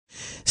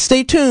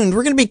Stay tuned.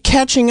 We're going to be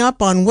catching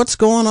up on what's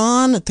going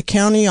on at the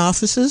county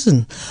offices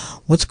and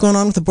what's going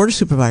on with the Board of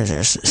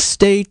Supervisors.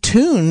 Stay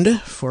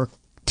tuned for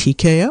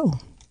TKO.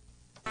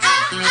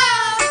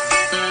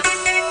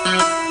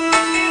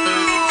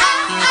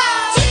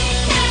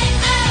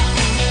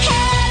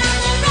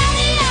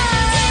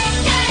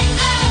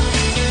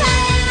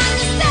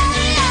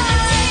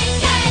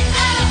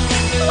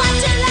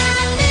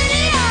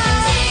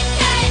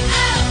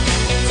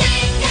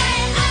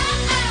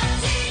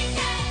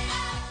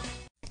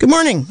 Good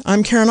morning.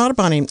 I'm Karen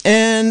Ottoboni,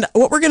 and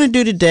what we're going to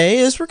do today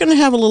is we're going to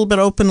have a little bit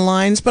of open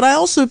lines, but I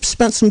also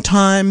spent some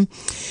time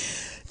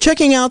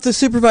checking out the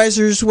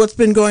supervisors, what's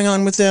been going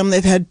on with them.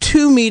 They've had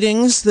two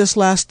meetings this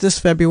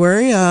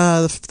February,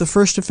 the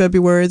 1st of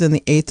February, then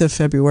the 8th of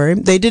February.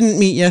 They didn't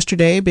meet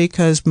yesterday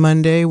because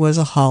Monday was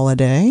a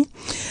holiday.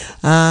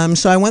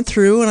 So I went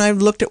through and I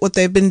looked at what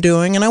they've been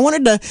doing, and I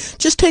wanted to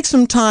just take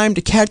some time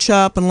to catch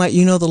up and let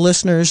you know, the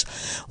listeners,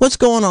 what's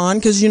going on,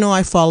 because,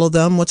 I follow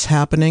them, what's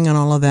happening and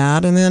all of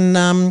that. And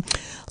then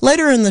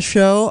later in the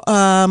show,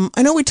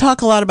 I know we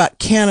talk a lot about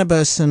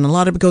cannabis, and a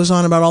lot of it goes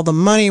on about all the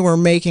money we're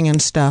making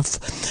and stuff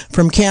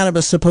from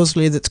cannabis,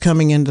 supposedly, that's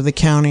coming into the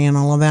county and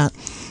all of that.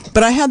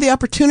 But I had the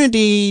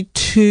opportunity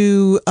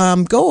to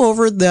go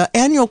over the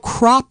annual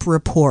crop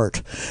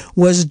report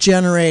was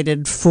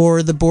generated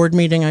for the board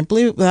meeting. I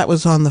believe that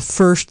was on the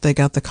 1st they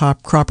got the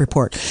crop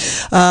report.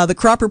 The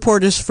crop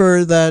report is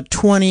for the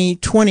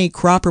 2020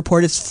 crop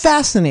report. It's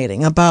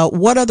fascinating about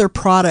what other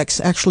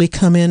products actually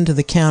come into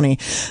the county.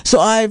 So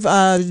I've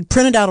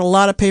printed out a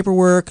lot of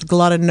paperwork, a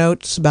lot of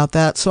notes about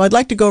that. So I'd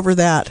like to go over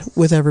that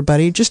with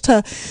everybody just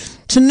to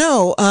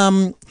know.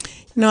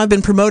 I've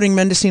been promoting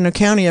Mendocino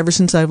County ever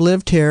since I've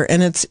lived here,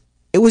 and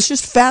it was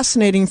just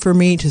fascinating for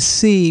me to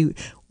see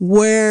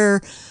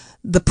where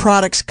the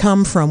products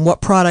come from,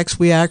 what products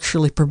we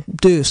actually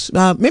produce.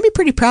 Maybe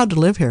pretty proud to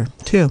live here,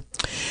 too.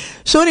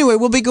 So anyway,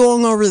 we'll be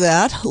going over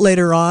that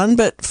later on,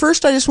 but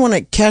first I just want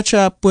to catch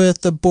up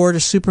with the Board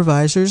of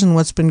Supervisors and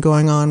what's been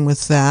going on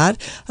with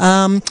that.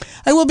 I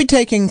will be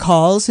taking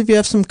calls. If you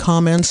have some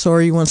comments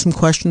or you want some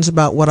questions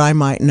about what I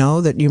might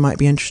know that you might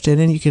be interested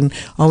in, you can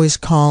always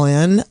call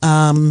in.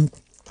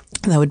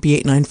 That would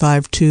be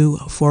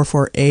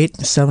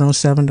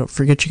 895-2448-707. Don't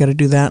forget, you got to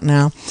do that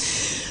now.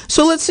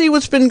 So let's see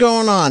what's been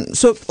going on.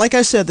 So like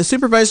I said, the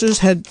supervisors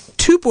had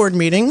two board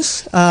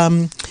meetings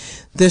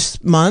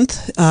this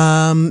month.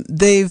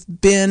 They're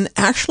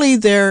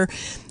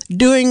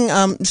doing,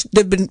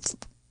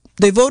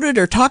 they voted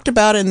or talked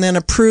about and then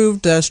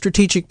approved a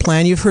strategic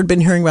plan. You've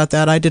been hearing about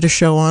that. I did a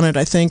show on it.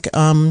 I think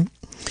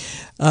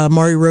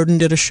Maury Roden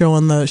did a show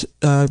on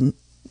the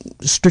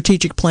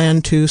strategic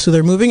plan too. So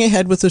they're moving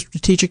ahead with the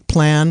strategic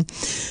plan.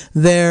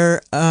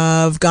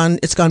 It's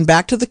gone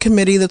back to the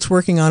committee that's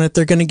working on it.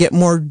 They're going to get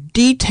more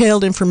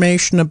detailed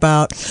information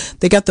about,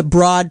 they got the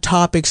broad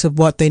topics of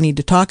what they need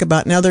to talk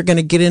about. Now they're going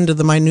to get into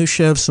the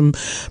minutia of some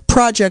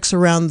projects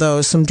around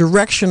those, some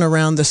direction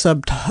around the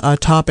sub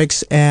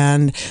topics,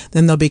 and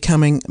then they'll be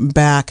coming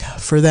back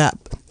for that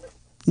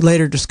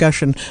later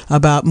discussion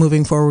about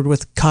moving forward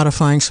with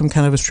codifying some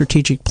kind of a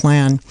strategic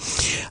plan.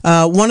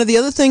 One of the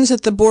other things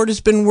that the board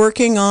has been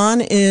working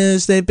on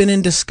is they've been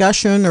in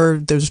discussion, or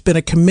there's been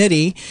a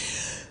committee,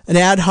 an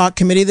ad hoc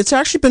committee that's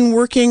actually been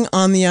working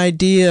on the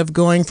idea of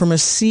going from a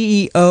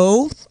CEO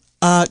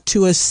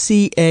to a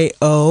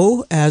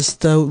CAO as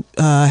the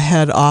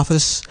head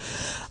office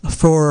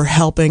for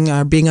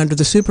helping being under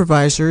the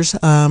supervisors.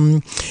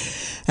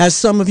 As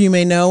some of you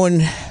may know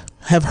and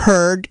have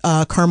heard,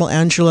 Carmel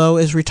Angelo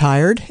is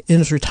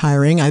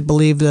retiring. I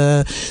believe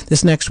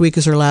this next week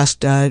is her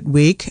last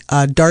week.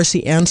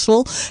 Darcy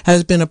Ansel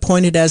has been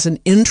appointed as an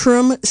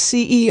interim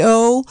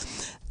CEO.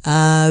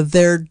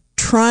 The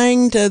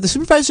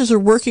supervisors are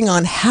working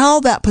on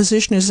how that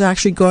position is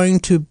actually going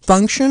to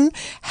function,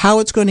 how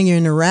it's going to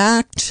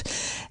interact,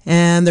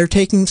 and they're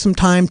taking some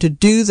time to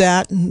do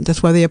that.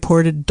 That's why they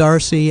appointed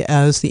Darcy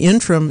as the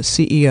interim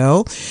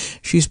CEO.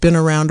 She's been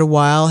around a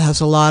while, has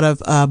a lot of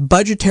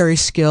budgetary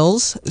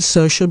skills,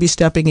 so she'll be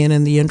stepping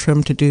in the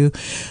interim to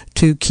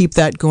keep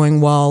that going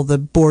while the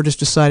board is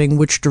deciding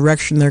which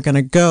direction they're going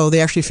to go.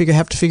 They actually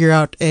have to figure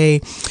out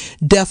a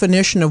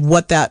definition of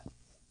what that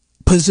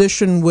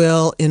position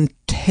will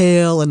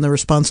entail and the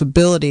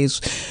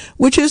responsibilities,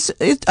 which is,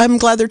 I'm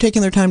glad they're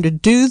taking their time to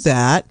do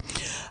that.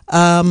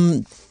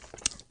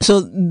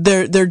 So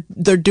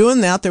they're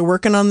doing that. They're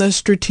working on the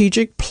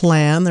strategic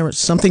plan. There was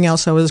something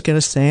else I was going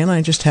to say, and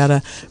I just had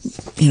a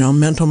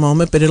mental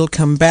moment, but it'll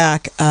come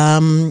back.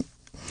 So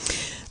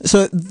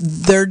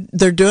they're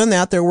doing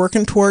that. They're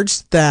working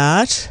towards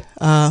that.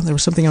 There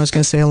was something I was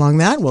going to say along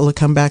that. Well, it'll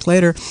come back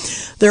later.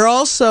 They're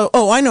also,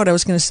 I know what I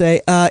was going to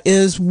say,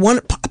 is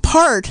one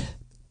part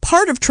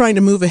of trying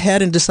to move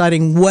ahead and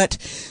deciding what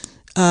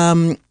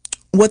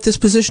this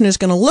position is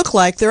going to look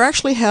like. They're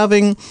actually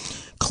having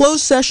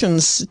closed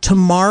sessions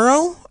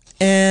tomorrow,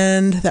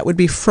 and that would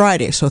be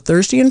Friday, so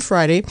Thursday and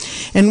Friday.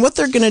 And what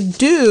they're going to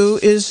do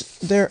is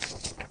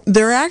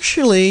they're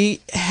actually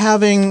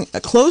having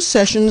closed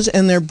sessions,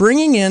 and they're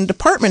bringing in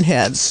department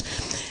heads.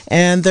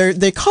 And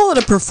they call it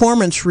a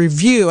performance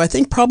review. I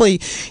think probably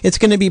it's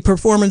going to be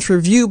performance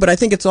review, but I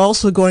think it's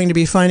also going to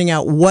be finding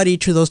out what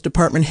each of those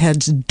department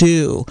heads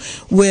do,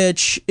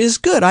 which is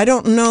good. I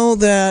don't know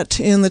that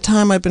in the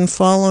time I've been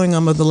following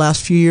them over the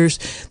last few years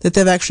that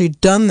they've actually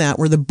done that,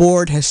 where the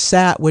board has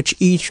sat with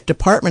each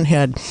department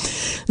head.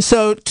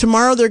 So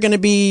tomorrow they're going to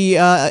be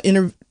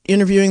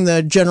interviewing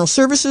the General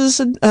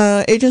Services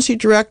Agency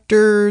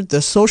Director,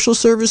 the Social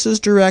Services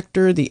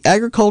Director, the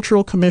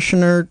Agricultural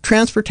Commissioner,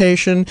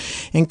 Transportation,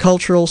 and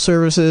Cultural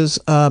Services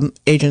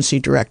Agency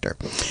Director.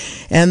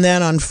 And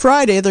then on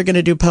Friday, they're going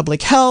to do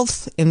Public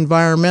Health,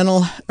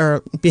 Environmental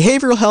or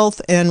Behavioral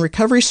Health and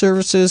Recovery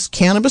Services,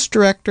 Cannabis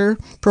Director,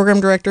 Program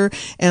Director,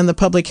 and the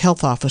Public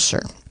Health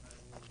Officer.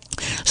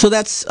 So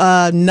that's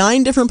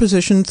 9 different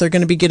positions. They're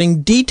going to be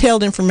getting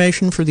detailed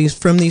information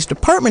from these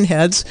department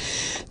heads,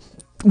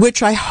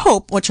 which I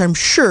hope, which I'm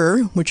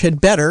sure, which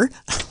had better,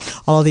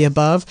 all of the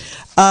above,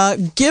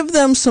 give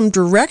them some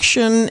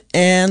direction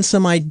and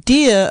some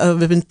idea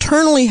of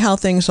internally how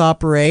things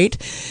operate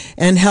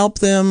and help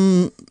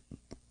them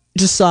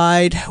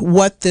decide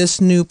what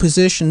this new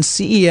position,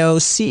 CEO,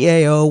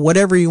 CAO,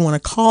 whatever you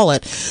want to call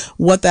it,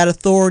 what that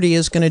authority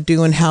is going to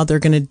do and how they're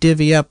going to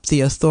divvy up the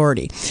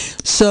authority.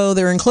 So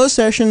they're in closed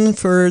session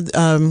for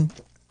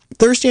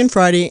Thursday and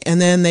Friday,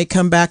 and then they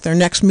come back. Their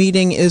next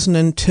meeting isn't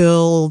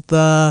until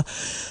the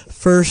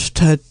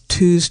first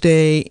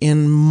Tuesday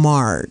in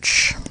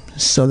March.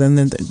 So then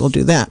we'll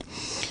do that.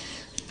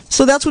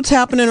 So that's what's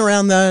happening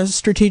around the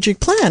strategic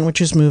plan, which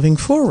is moving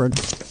forward.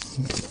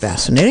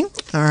 Fascinating.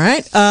 All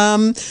right.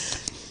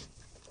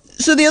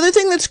 So the other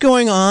thing that's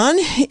going on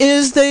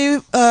is I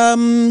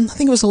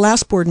think it was the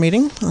last board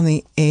meeting on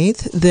the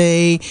 8th,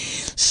 they've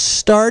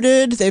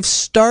started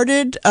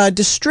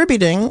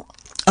distributing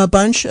a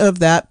bunch of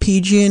that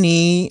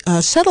PG&E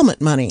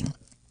settlement money.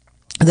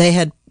 They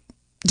had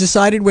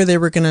decided where they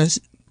were going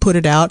to put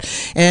it out,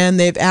 and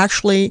they've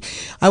actually,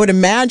 I would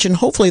imagine,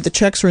 hopefully the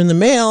checks are in the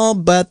mail,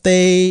 but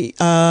they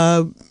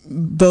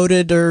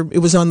voted, or it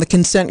was on the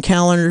consent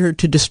calendar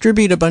to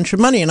distribute a bunch of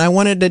money. And I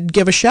wanted to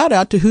give a shout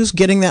out to who's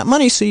getting that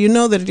money so you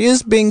know that it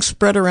is being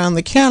spread around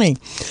the county.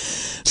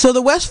 So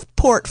the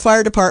Westport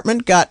Fire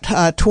Department got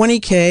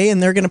 $20,000,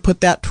 and they're going to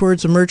put that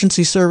towards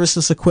emergency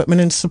services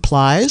equipment and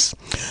supplies.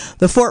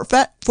 The Fort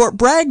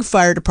Bragg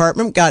Fire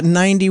Department got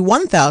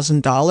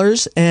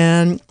 $91,000,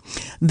 and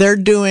they're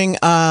doing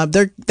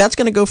that's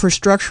going to go for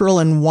structural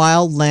and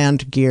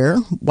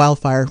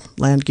wildfire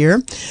land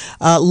gear.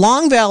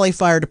 Long Valley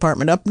Fire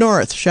Department up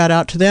north, shout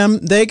out to them.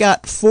 They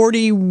got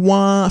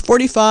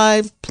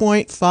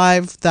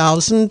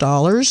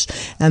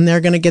 $45,500, and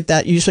they're going to get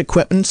that use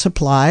equipment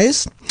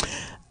supplies.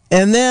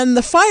 And then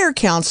the Fire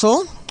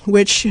Council,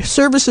 which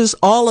services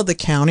all of the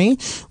county,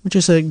 which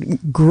is a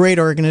great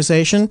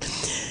organization,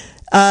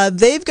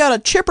 they've got a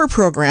chipper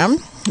program,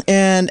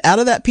 and out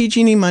of that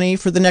PG&E money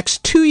for the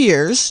next 2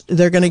 years,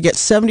 they're going to get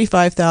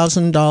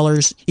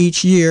 $75,000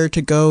 each year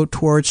to go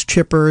towards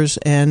chippers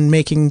and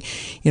making,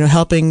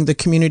 helping the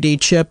community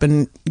chip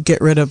and get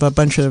rid of a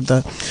bunch of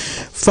the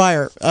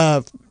fire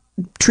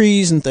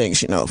trees and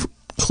things,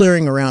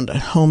 clearing around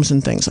homes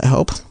and things, I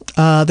hope.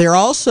 They're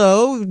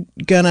also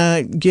going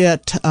to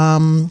get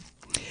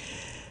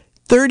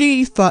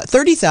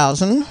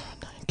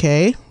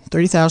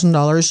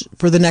 $30,000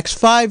 for the next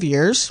 5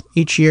 years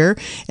each year,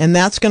 and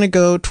that's going to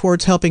go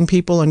towards helping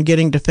people and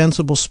getting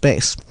defensible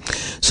space.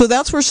 So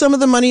that's where some of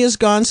the money has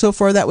gone so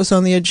far. That was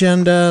on the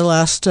agenda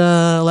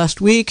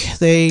last week.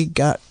 They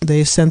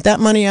sent that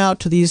money out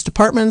to these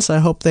departments. I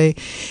hope they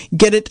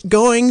get it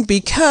going,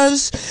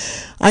 because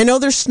I know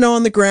there's snow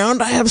on the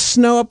ground. I have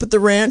snow up at the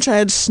ranch. I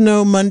had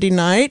snow Monday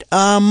night.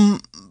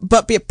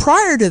 But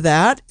prior to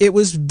that, it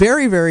was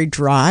very, very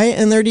dry,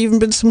 and there'd even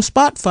been some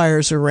spot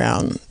fires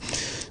around.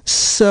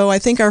 So I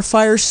think our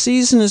fire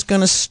season is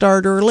going to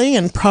start early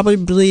and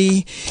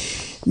probably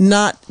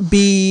not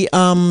be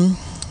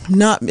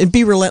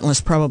relentless,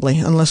 probably,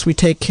 unless we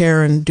take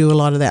care and do a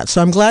lot of that.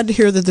 So I'm glad to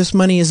hear that this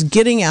money is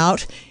getting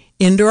out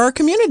into our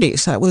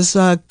communities. That was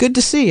good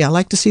to see. I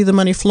like to see the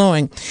money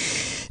flowing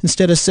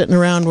instead of sitting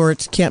around where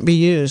it can't be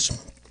used.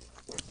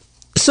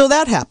 So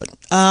that happened.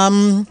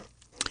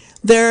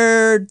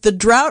 The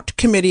drought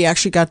committee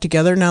actually got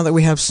together now that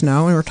we have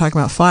snow and we're talking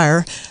about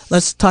fire.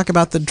 Let's talk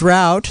about the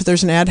drought.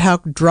 There's an ad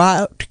hoc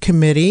drought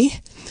committee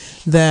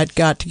that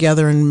got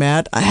together and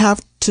met. I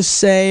have to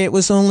say it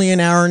was only an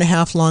hour and a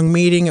half long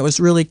meeting. It was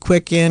really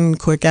quick in,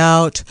 quick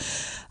out.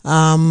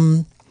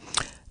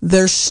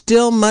 There's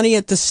still money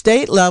at the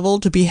state level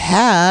to be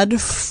had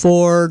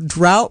for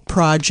drought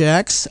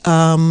projects.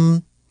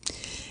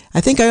 I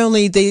think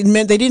they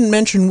didn't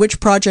mention which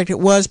project it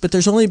was, but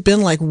there's only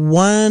been like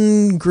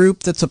one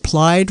group that's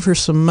applied for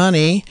some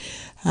money.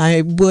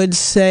 I would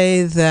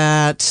say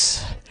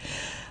that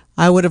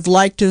I would have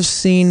liked to have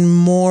seen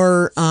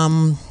more.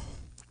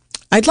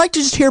 I'd like to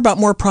just hear about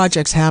more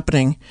projects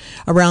happening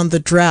around the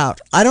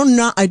drought. I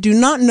do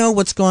not know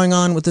what's going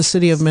on with the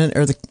city of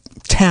the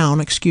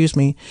town,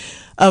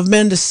 of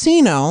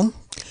Mendocino,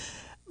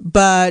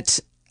 but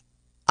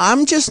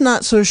I'm just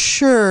not so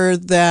sure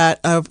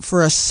that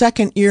for a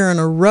second year in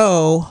a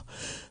row,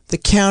 the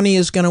county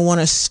is going to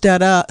want to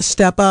step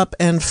up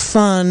and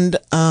fund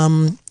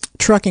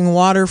trucking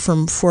water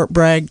from Fort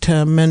Bragg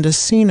to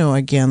Mendocino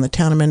again, the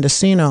town of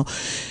Mendocino.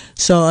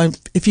 So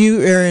if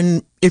you're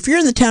in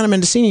the town of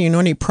Mendocino, you know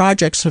any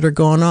projects that are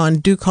going on,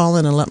 do call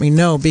in and let me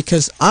know,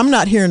 because I'm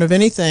not hearing of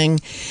anything.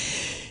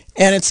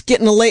 And it's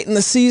getting late in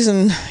the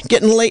season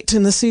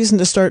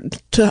to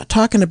start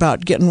talking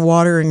about getting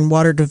water and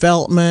water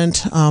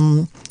development.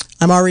 I'm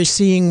already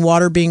seeing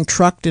water being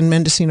trucked in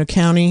Mendocino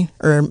County,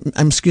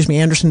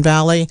 Anderson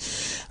Valley.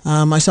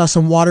 I saw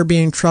some water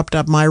being trucked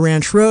up My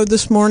Ranch Road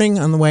this morning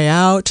on the way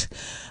out.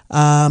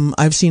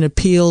 I've seen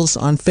appeals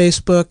on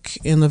Facebook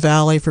in the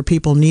valley for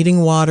people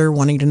needing water,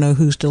 wanting to know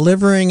who's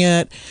delivering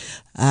it.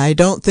 I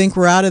don't think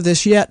we're out of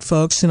this yet,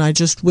 folks, and I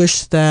just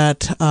wish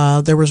that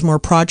there was more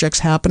projects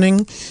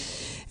happening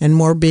and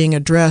more being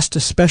addressed,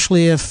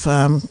 especially if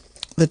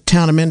the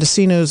town of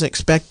Mendocino is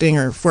expecting,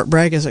 or Fort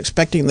Bragg is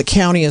expecting, the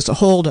county as a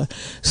whole to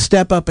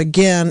step up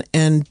again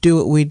and do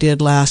what we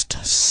did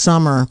last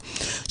summer.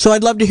 So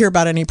I'd love to hear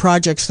about any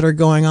projects that are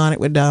going on. It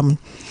would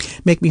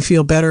make me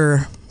feel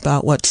better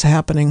about what's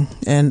happening,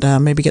 and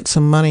maybe get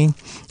some money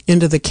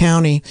into the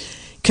county,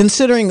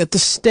 considering that the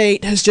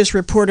state has just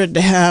reported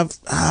to have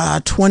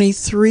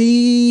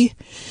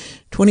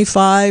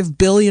 $25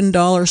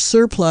 billion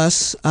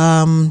surplus.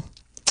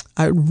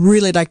 I'd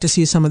really like to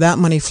see some of that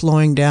money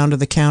flowing down to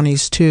the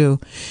counties too,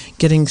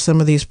 getting some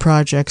of these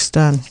projects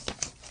done.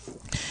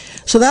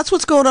 So that's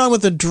what's going on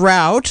with the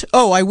drought.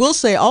 Oh, I will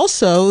say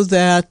also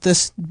that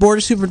the Board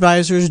of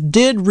Supervisors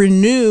did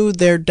renew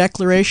their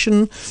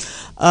declaration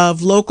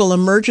of local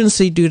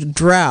emergency due to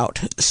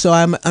drought. So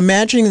I'm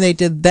imagining they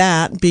did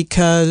that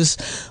because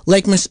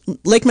Lake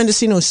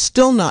Mendocino is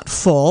still not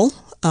full,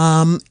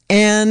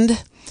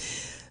 and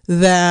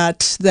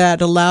that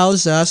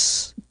allows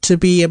us to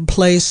be in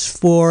place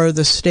for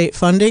the state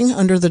funding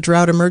under the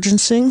drought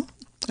emergency.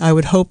 I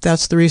would hope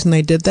that's the reason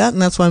they did that,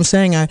 and that's why I'm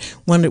saying I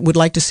would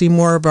like to see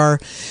more of our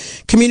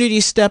community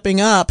stepping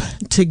up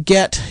to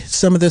get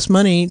some of this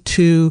money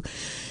to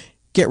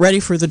get ready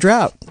for the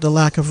drought, the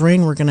lack of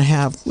rain we're going to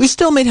have. We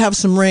still may have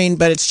some rain,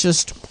 but it's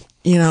just,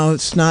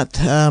 it's not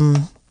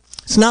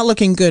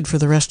looking good for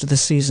the rest of the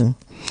season.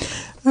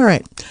 All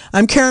right.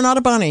 I'm Karen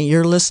Ottoboni.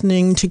 You're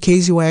listening to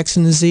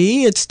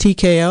KZYX&Z. It's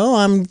TKO.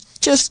 I'm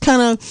just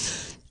kind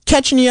of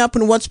catching you up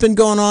on what's been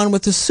going on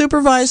with the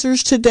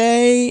supervisors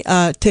today,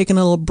 taking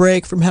a little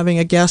break from having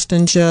a guest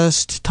and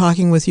just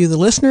talking with you, the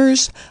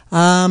listeners.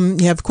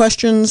 You have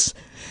questions,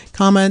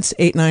 comments,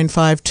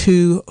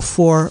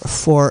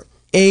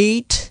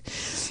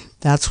 895-2448.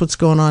 That's what's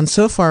going on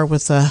so far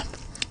with the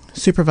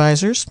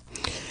supervisors.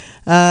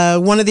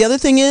 One of the other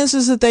thing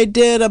is that they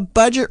did a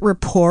budget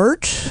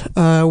report,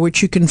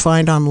 which you can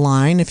find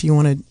online if you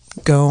want to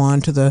go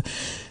on to the,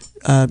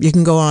 you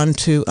can go on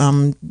to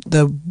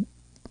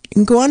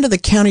the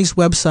county's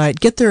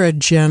website, get their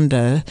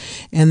agenda,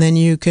 and then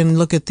you can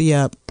look at the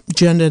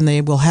agenda, and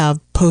they will have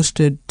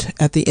posted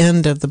at the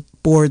end of the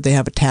board, they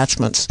have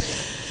attachments.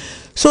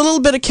 So a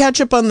little bit of catch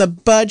up on the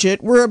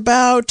budget. We're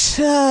about,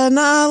 a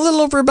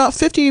little over about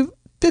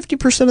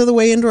 50% of the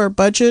way into our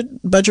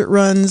budget. Budget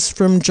runs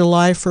from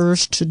July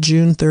 1st to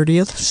June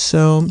 30th,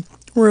 so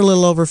we're a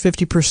little over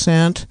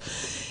 50%.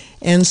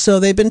 And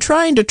so they've been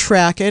trying to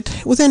track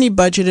it. With any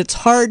budget, it's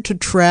hard to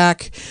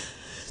track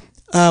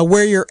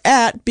where you're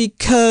at,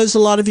 because a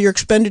lot of your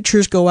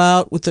expenditures go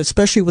out,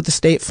 especially with the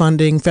state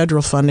funding,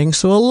 federal funding.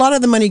 So a lot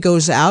of the money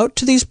goes out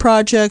to these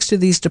projects, to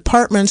these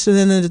departments, and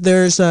then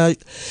there's a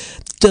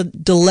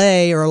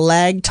delay or a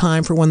lag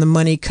time for when the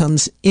money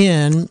comes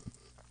in.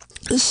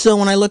 So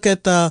when I look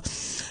at the,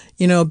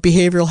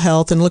 behavioral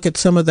health, and look at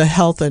some of the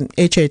health and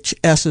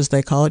HHS, as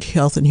they call it,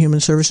 Health and Human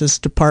Services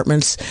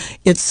departments,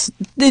 it's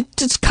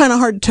kind of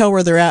hard to tell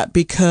where they're at,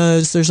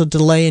 because there's a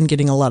delay in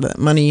getting a lot of that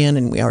money in,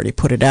 and we already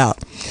put it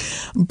out.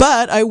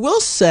 But I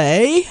will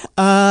say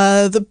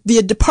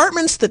the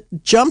departments that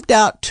jumped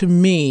out to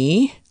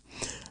me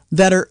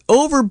that are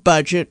over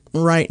budget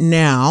right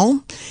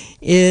now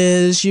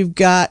is, you've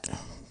got,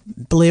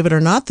 believe it or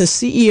not, the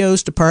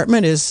CEO's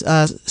department is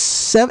at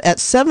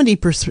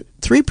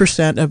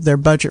 73% of their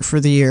budget for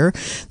the year.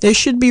 They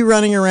should be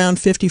running around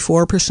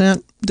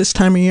 54% this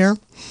time of year.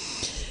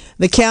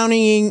 The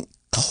county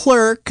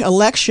clerk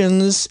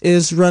elections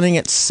is running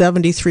at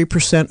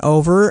 73%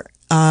 over.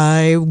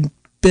 I've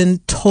been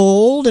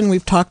told, and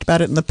we've talked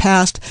about it in the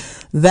past,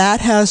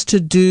 that has to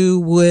do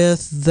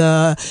with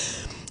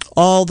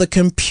all the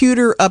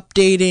computer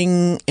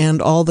updating and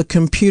all the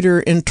computer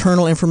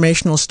internal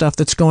informational stuff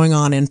that's going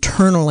on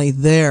internally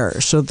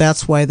there. So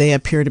that's why they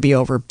appear to be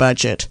over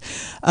budget.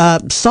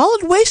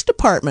 Solid Waste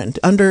Department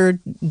under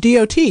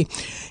DOT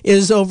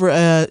is over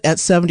at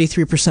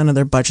 73% of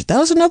their budget. That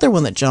was another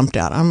one that jumped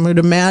out. I would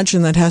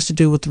imagine that has to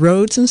do with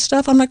roads and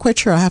stuff. I'm not quite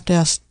sure. I have to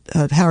ask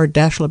Howard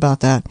Daschle about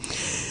that.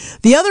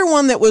 The other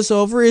one that was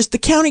over is the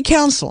county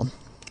council.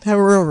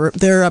 However,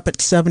 they're up at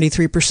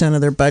 73%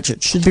 of their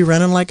budget. Should be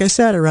running, like I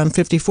said, around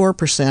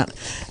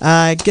 54%.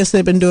 I guess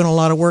they've been doing a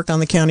lot of work on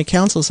the county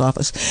council's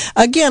office.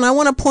 Again, I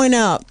want to point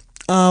out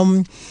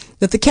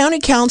that the county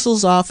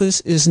council's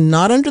office is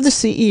not under the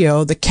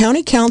CEO. The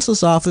county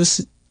council's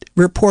office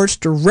reports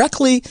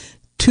directly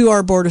to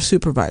our Board of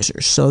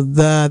Supervisors. So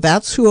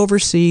that's who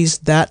oversees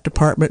that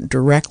department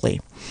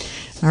directly.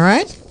 All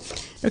right?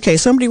 Okay,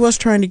 somebody was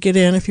trying to get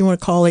in. If you want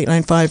to call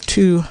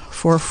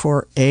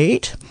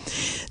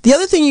 895-2448. The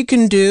other thing you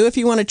can do if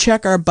you want to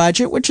check our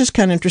budget, which is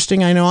kind of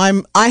interesting. I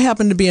know I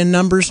happen to be a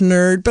numbers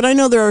nerd, but I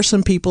know there are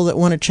some people that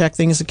want to check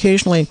things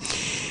occasionally.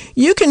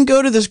 You can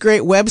go to this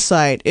great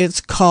website.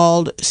 It's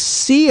called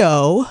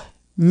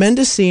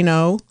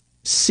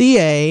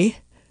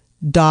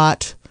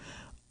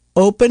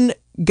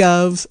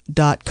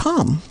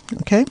comendocino.opengov.com.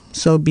 Okay,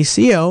 so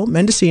BCO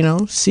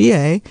Mendocino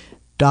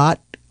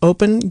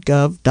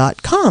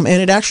ca.opengov.com,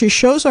 and it actually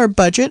shows our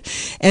budget,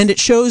 and it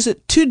shows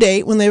it to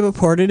date when they've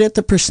reported it,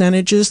 the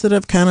percentages that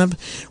have kind of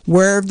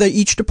where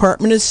each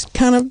department is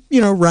kind of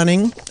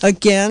running.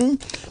 Again,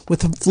 with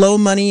the flow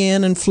money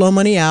in and flow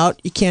money out,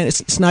 you can't.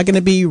 It's not going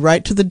to be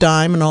right to the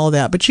dime and all of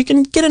that, but you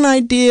can get an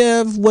idea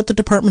of what the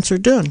departments are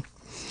doing.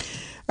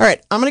 All right,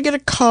 I'm going to get a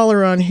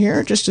caller on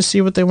here just to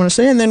see what they want to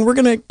say, and then we're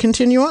going to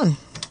continue on.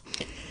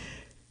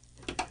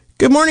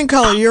 Good morning,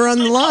 caller. You're on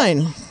the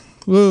line.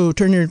 Whoa,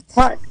 turn your...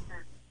 Hi,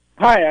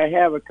 I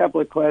have a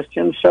couple of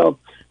questions. So,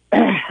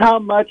 how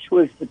much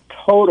was the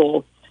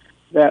total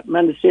that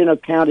Mendocino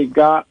County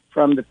got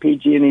from the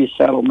PG&E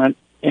settlement,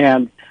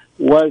 and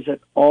was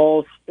it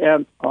all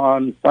spent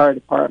on fire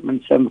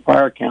departments and the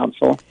fire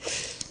council?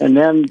 And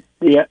then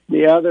the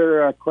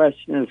other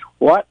question is,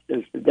 what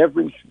is the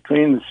difference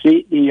between the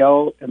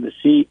CEO and the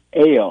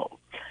CAO?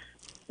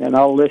 And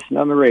I'll listen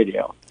on the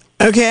radio.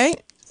 Okay,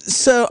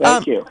 so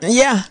thank you.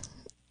 Yeah.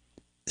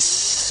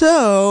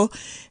 So,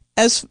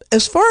 as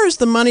far as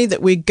the money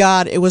that we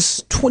got, it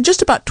was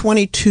just about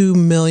 $22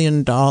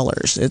 million.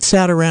 It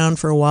sat around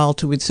for a while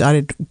till we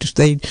decided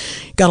they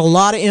got a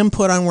lot of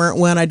input on where it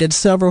went. I did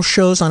several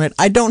shows on it.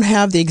 I don't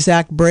have the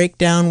exact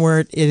breakdown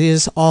where it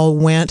is all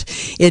went.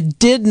 It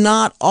did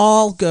not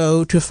all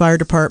go to fire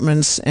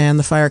departments and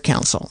the fire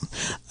council.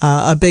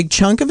 A big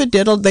chunk of it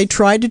did. They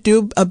tried to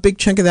do a big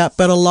chunk of that,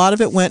 but a lot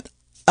of it went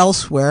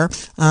elsewhere.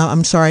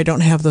 I'm sorry, I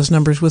don't have those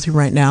numbers with you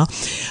right now,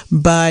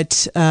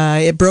 but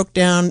it broke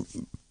down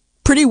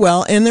pretty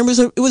well, and it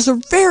was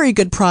a very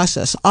good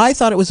process. I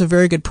thought it was a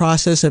very good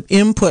process of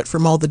input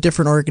from all the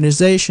different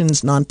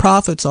organizations,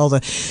 nonprofits, all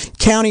the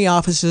county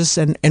offices,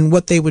 and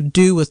what they would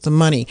do with the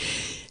money.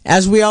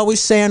 As we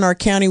always say in our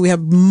county, we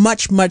have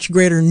much, much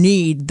greater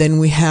need than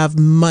we have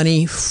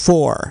money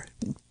for.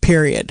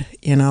 Period.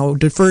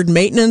 Deferred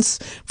maintenance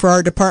for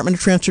our Department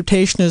of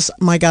Transportation is,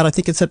 my God, I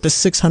think it's up to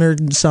 $600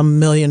 and some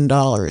million,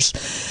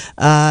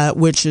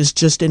 which is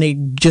just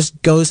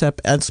goes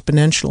up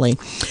exponentially.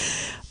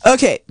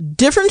 Okay,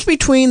 difference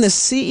between the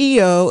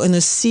CEO and the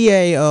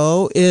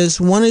CAO is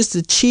one is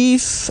the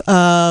chief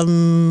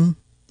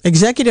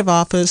executive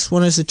office,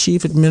 one is the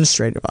chief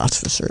administrative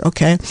officer.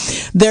 Okay,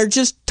 they're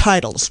just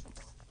titles.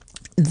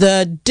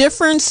 The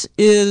difference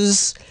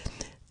is,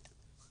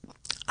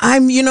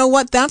 you know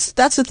what? That's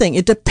the thing.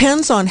 It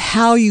depends on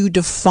how you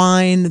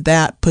define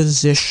that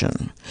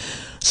position.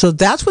 So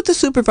that's what the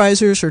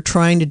supervisors are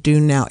trying to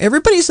do now.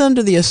 Everybody's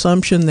under the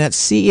assumption that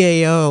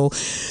CAO,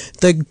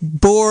 the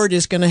board,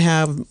 is going to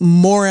have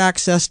more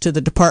access to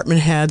the department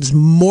heads,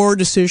 more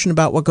decision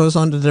about what goes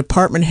on to the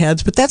department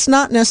heads, but that's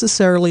not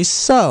necessarily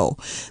so.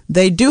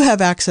 They do have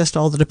access to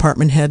all the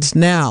department heads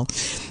now.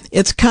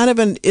 It's kind of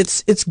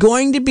it's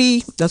going to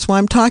be, that's why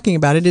I'm talking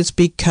about it, it's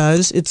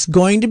because it's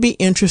going to be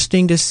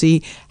interesting to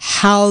see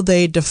how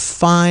they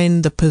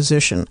define the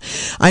position.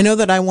 I know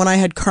that when I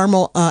had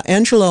Carmel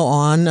Angelo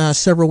on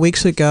several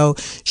weeks ago,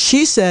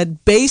 she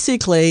said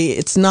basically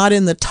it's not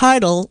in the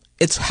title,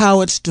 it's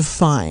how it's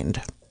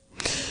defined.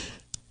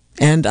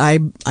 And I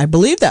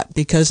believe that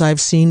because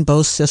I've seen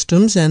both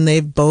systems and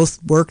they've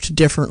both worked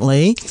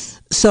differently.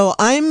 So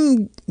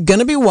I'm going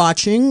to be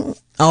watching.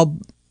 I'll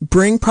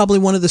bring probably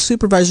one of the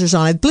supervisors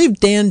on. I believe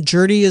Dan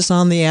Jurdy is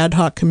on the ad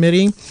hoc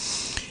committee.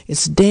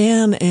 It's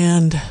Dan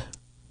and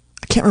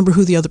I can't remember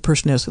who the other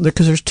person is,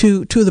 because there's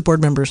two of the board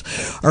members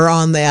are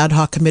on the ad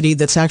hoc committee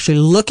that's actually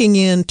looking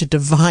into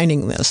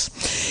defining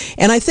this.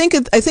 And I think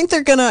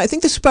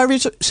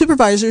the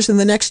supervisors in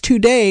the next 2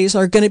 days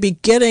are going to be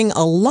getting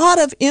a lot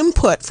of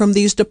input from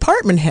these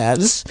department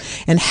heads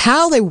and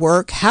how they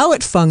work, how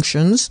it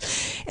functions.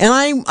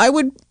 And I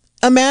would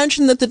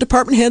imagine that the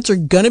department heads are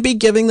going to be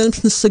giving them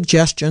some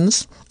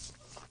suggestions.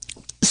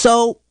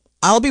 So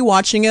I'll be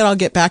watching it. I'll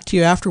get back to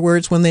you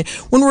afterwards when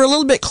we're a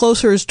little bit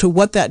closer as to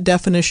what that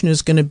definition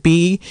is going to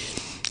be.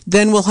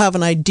 Then we'll have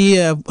an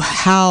idea of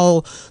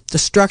how the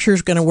structure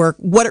is going to work,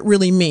 what it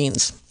really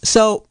means.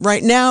 So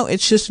right now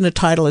it's just in a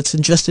title. It's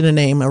just in a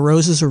name. A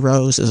rose is a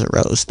rose is a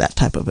rose, that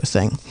type of a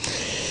thing.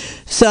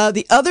 So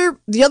the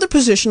other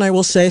position I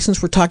will say,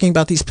 since we're talking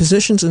about these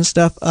positions and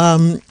stuff,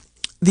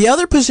 the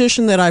other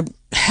position that I'm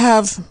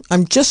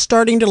just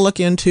starting to look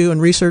into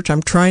and research,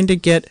 I'm trying to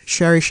get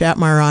Sherry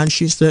Shatmeyer on.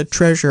 She's the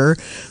treasurer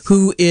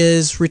who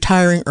is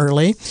retiring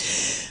early.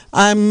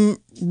 I'm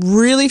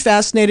really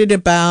fascinated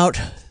about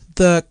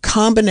the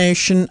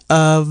combination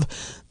of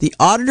the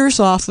auditor's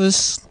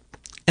office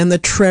and the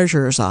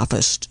treasurer's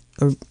office,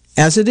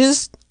 as it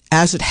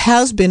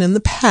has been in the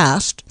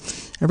past,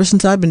 ever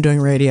since I've been doing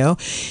radio.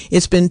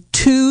 It's been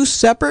two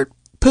separate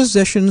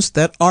positions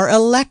that are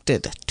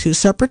elected, two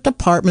separate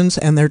departments,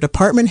 and their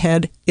department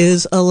head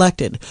is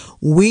elected.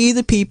 We,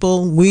 the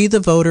people, we, the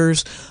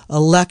voters,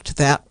 elect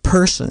that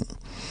person.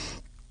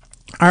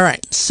 All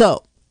right,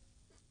 so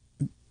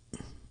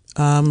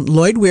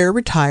Lloyd Weir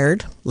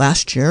retired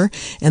last year,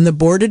 and the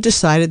board had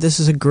decided this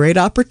is a great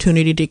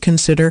opportunity to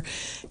consider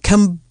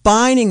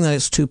combining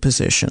those two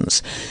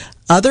positions.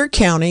 Other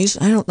counties,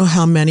 I don't know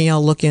how many,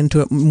 I'll look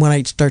into it when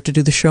I start to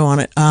do the show on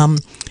it,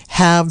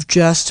 have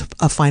just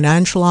a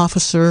financial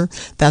officer.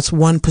 That's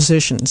one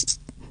position.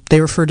 They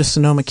refer to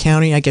Sonoma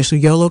County. I guess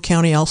Yolo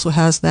County also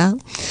has that.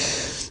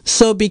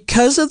 So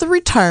because of the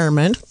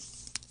retirement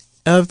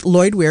of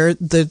Lloyd Weir,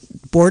 the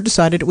board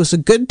decided it was a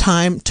good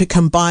time to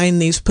combine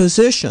these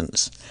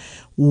positions.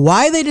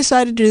 Why they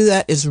decided to do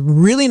that is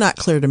really not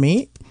clear to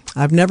me.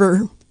 I've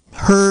never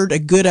heard a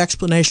good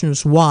explanation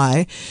as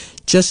why.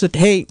 Just that,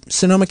 hey,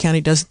 Sonoma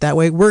County does it that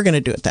way, we're going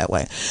to do it that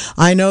way.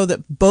 I know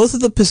that both of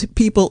the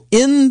people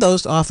in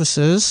those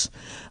offices,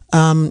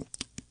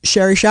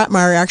 Sherry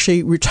Shatmeyer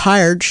actually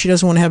retired. She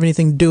doesn't want to have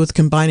anything to do with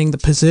combining the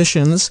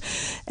positions.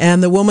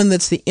 And the woman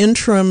that's the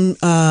interim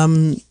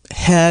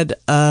head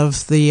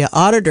of the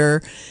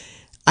auditor,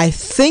 I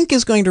think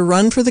is going to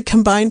run for the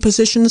combined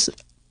positions.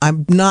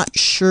 I'm not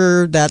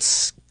sure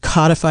that's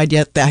codified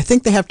yet. I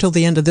think they have till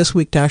the end of this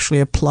week to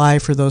actually apply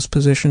for those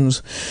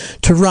positions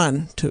to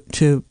run,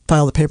 to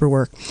file the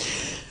paperwork.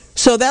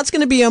 So that's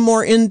going to be a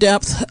more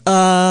in-depth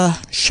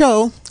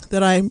show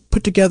that I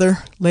put together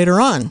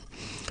later on,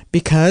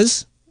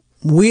 because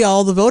we,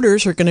 all the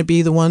voters, are going to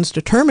be the ones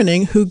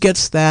determining who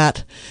gets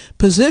that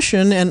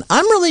position. And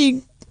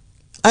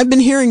I've been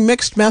hearing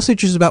mixed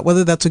messages about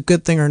whether that's a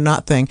good thing or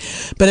not thing,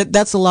 but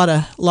that's a lot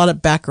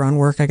of background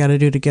work I got to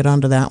do to get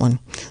onto that one.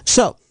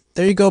 So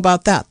there you go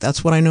about that.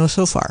 That's what I know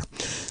so far.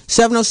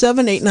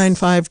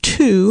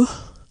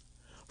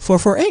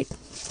 707-895-2448.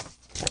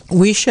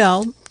 We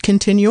shall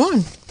continue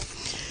on.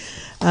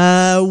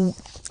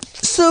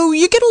 So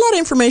you get a lot of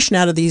information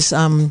out of these.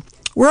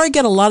 Where I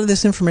get a lot of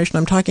this information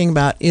I'm talking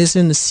about is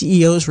in the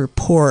CEO's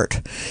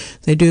report.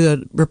 They do a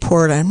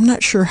report. I'm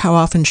not sure how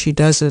often she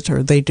does it,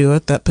 or they do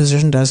it. That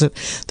position does it.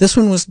 This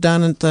one was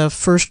done at the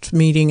first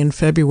meeting in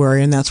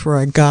February, and that's where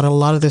I got a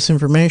lot of this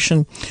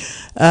information.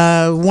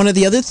 One of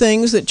the other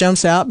things that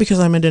jumps out, because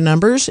I'm into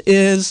numbers,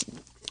 is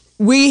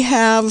we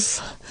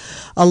have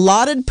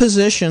allotted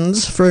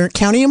positions for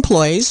county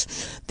employees.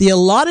 The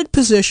allotted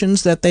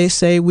positions that they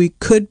say we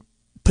could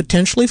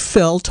potentially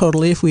fill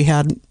totally if we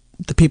had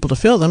the people to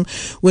fill them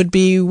would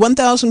be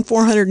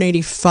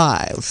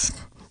 1,485.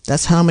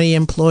 That's how many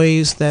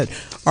employees that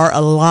are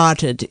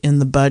allotted in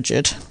the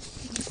budget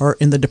or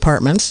in the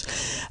departments.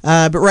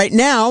 But right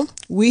now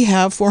we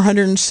have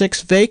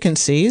 406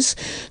 vacancies.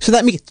 So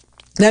that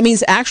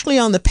means actually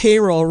on the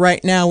payroll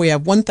right now we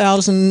have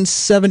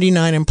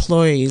 1,079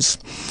 employees.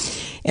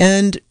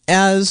 And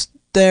so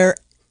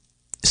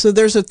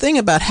there's a thing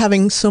about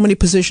having so many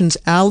positions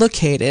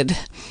allocated,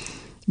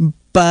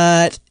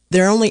 but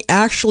they're only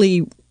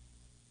actually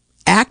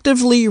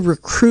actively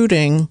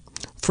recruiting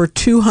for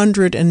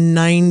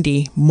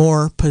 290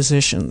 more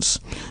positions.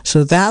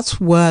 So that's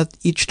what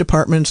each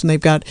department, and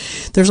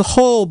there's a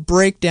whole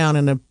breakdown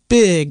in a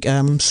big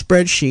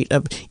spreadsheet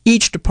of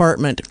each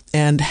department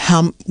and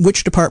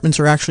which departments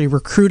are actually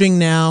recruiting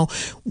now,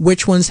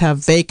 which ones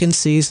have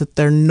vacancies that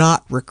they're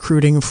not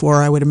recruiting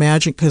for, I would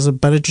imagine, because of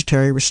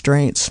budgetary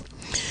restraints.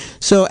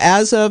 So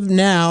as of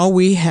now,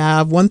 we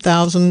have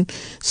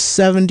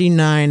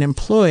 1,079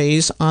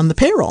 employees on the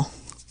payroll,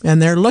 and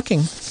they're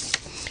looking.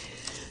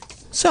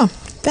 So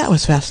that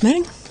was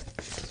fascinating.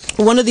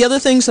 One of the other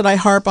things that I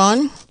harp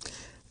on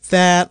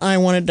that I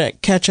wanted to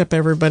catch up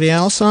everybody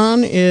else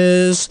on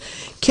is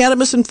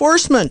cannabis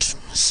enforcement.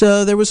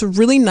 So there was a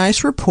really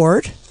nice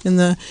report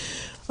under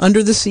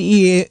the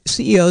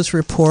CEO's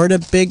report, a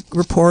big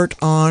report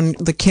on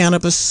the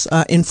cannabis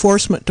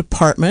enforcement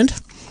department,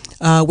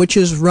 which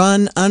is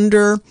run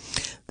under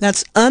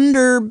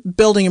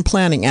building and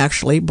planning,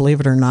 actually, believe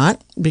it or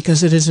not,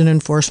 because it is an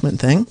enforcement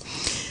thing.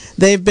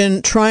 They've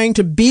been trying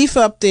to beef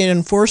up the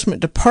enforcement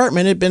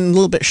department. It had been a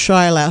little bit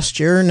shy last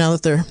year. Now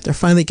that they're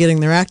finally getting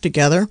their act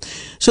together.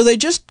 So they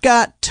just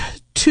got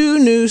 2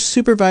 new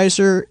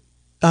supervisor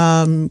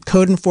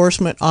code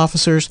enforcement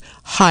officers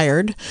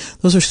hired.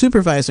 Those are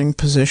supervising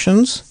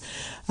positions.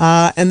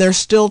 And they're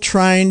still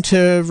trying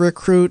to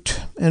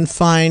recruit and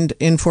find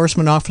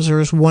enforcement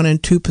officers 1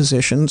 and 2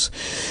 positions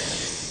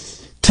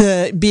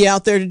to be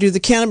out there to do the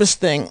cannabis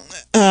thing.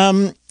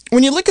 When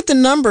you look at the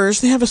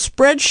numbers, they have a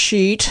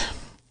spreadsheet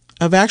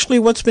of actually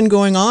what's been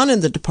going on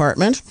in the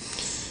department.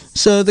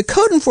 So the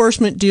code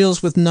enforcement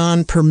deals with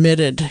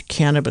non-permitted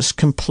cannabis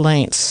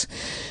complaints.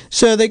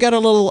 So they got a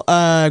little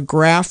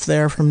graph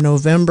there from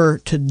November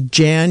to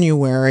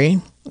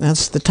January.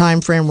 That's the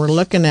time frame we're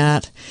looking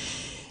at.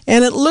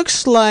 And it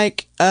looks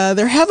like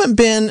there haven't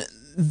been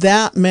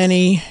that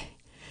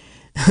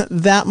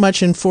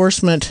much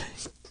enforcement.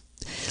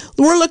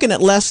 We're looking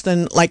at less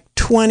than like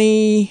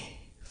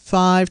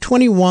 25,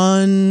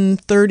 21,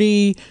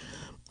 30,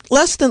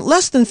 less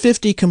than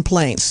 50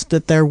 complaints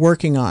that they're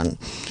working on.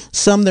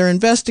 Some they're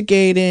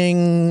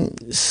investigating,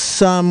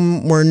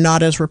 some were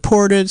not as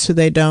reported, so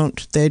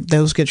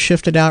those get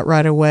shifted out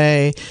right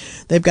away.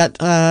 They've got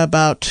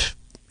about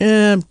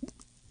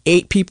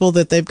 8 people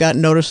that they've got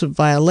notice of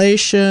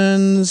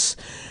violations.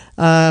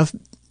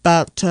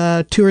 About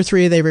 2 or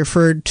 3 they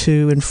referred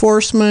to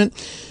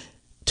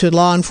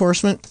law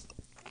enforcement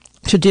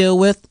to deal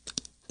with.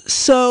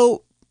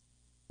 So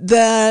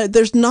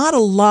there's not a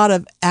lot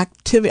of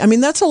activity. I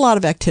mean, that's a lot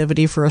of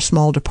activity for a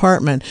small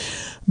department,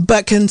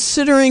 but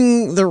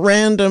considering the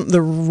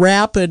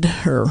rapid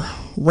or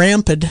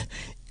rampant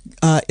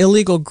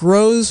illegal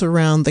grows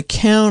around the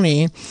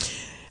county,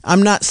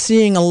 I'm not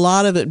seeing a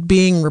lot of it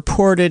being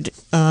reported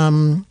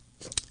and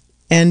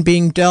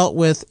being dealt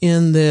with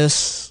in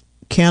this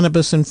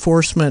cannabis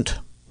enforcement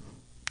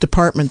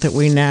department that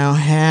we now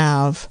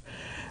have.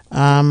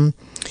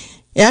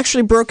 It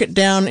actually broke it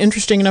down,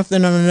 interesting enough,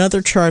 then on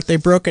another chart, they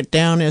broke it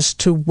down as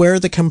to where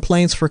the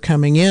complaints were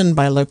coming in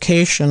by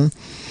location.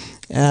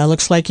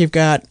 Looks like you've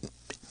got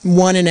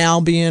one in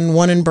Albion,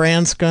 one in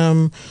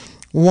Branscombe,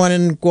 one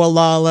in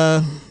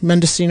Gualala,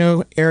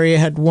 Mendocino area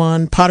had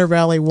one, Potter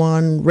Valley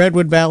one,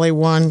 Redwood Valley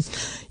one.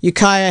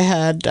 Ukiah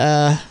had,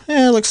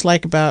 looks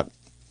like about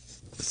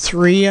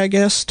 3, I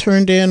guess,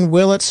 turned in.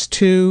 Willits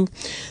 2.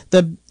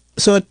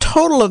 So a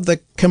total of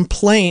the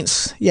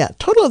complaints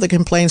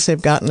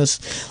they've gotten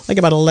is like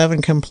about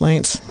 11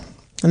 complaints.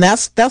 And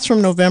that's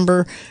from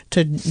November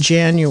to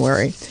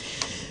January.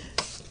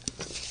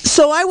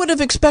 So I would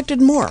have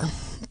expected more.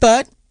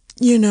 But,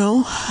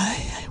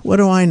 what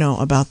do I know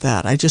about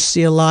that? I just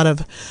see a lot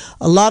of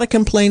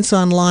complaints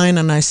online,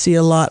 and I see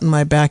a lot in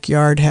my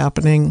backyard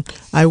happening.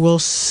 I will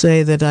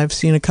say that I've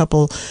seen a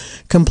couple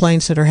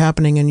complaints that are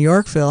happening in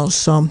Yorkville,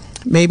 so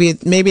maybe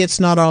it's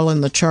not all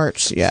in the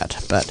charts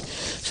yet. But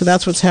so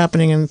that's what's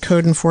happening in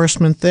code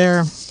enforcement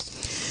there.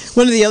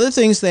 One of the other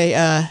things they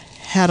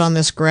had on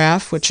this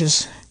graph, which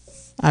is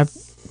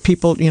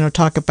people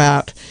talk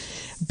about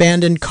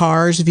abandoned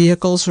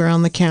vehicles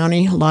around the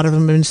county. A lot of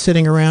them have been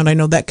sitting around. I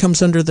know that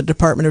comes under the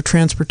Department of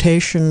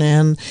Transportation,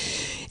 and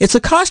it's a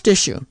cost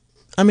issue.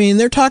 I mean,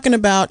 they're talking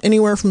about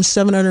anywhere from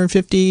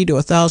 $750 to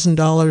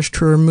 $1,000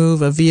 to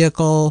remove a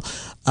vehicle,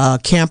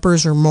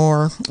 campers or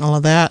more, all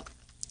of that.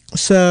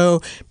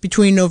 So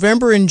between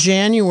November and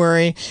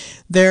January,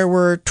 there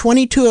were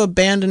 22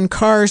 abandoned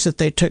cars that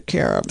they took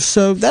care of.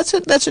 So that's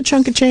a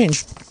chunk of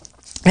change.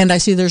 And I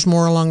see there's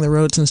more along the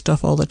roads and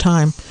stuff all the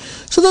time.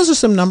 So those are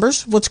some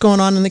numbers. What's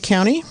going on in the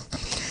county?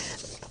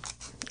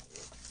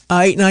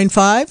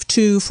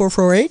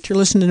 895-2448. You're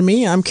listening to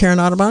me. I'm Karen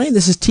Ottoboni.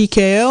 This is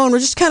TKO, and we're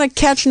just kind of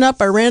catching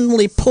up. I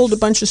randomly pulled a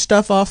bunch of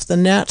stuff off the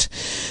net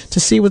to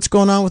see what's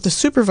going on with the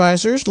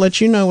supervisors, let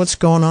you know what's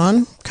going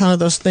on. Kind of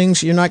those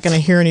things you're not going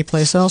to hear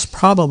anyplace else,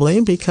 probably,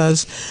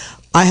 because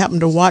I happen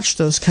to watch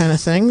those kind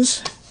of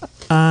things.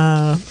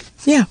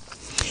 Yeah.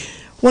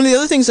 One of the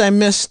other things I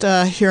missed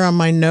here on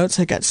my notes,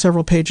 I got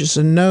several pages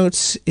of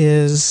notes,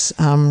 is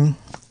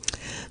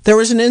there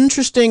was an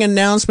interesting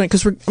announcement,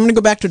 because I'm going to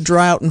go back to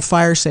drought and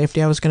fire safety.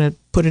 I was going to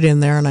put it in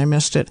there, and I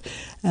missed it.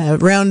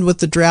 Around with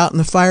the drought and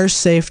the fire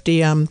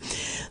safety,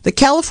 the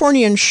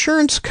California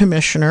Insurance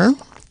Commissioner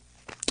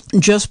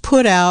just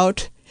put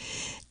out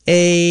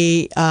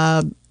I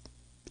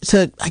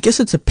guess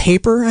it's a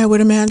paper, I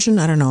would imagine.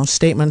 I don't know,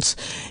 statements.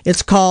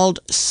 It's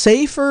called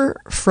Safer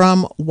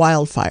from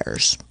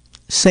Wildfires.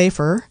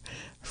 Safer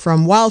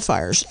from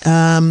wildfires.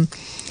 And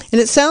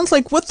it sounds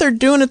like what they're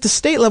doing at the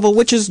state level,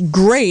 which is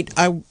great.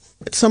 I,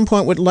 at some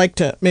point, would like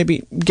to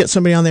maybe get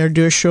somebody on there to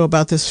do a show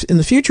about this in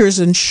the future, is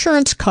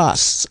insurance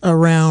costs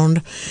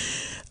around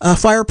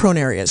fire-prone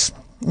areas.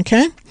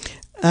 Okay?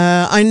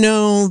 I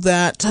know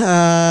that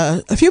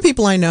a few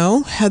people I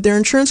know had their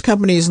insurance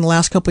companies in the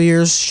last couple of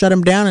years shut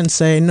them down and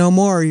say, no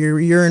more,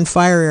 you're in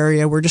fire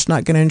area, we're just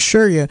not going to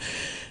insure you,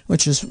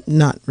 which is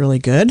not really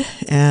good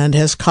and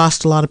has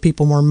cost a lot of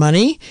people more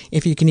money,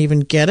 if you can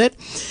even get it.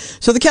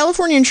 So the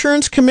California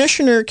Insurance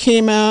Commissioner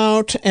came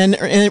out and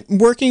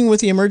working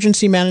with the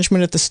emergency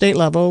management at the state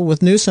level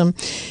with Newsom,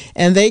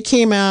 and they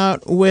came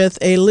out with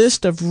a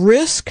list of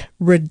risk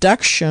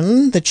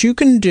reduction that you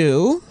can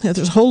do.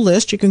 There's a whole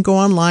list. You can go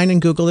online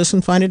and Google this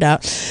and find it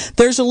out.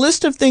 There's a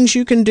list of things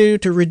you can do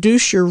to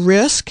reduce your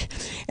risk,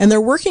 and they're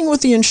working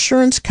with the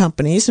insurance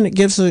companies, and it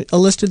gives a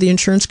list of the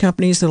insurance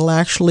companies that will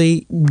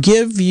actually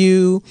give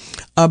you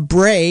a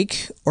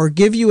break or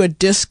give you a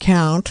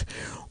discount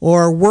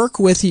or work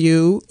with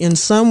you in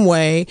some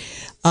way.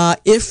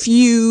 If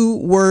you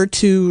were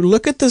to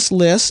look at this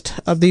list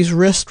of these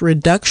risk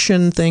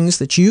reduction things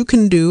that you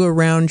can do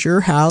around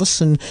your house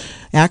and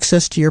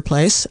access to your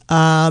place,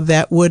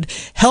 that would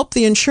help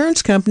the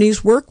insurance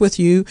companies work with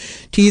you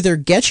to either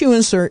get you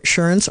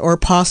insurance or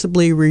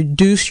possibly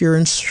reduce your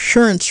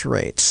insurance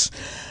rates,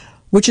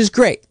 which is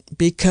great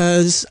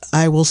because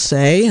I will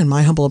say, in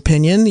my humble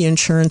opinion, the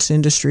insurance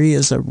industry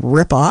is a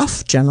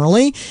ripoff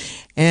generally,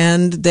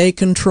 and they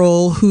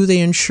control who they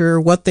insure,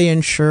 what they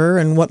insure,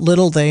 and what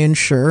little they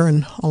insure,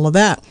 and all of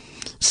that.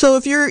 So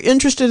if you're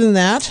interested in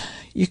that,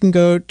 you can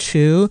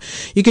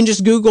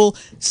just Google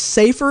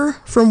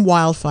Safer from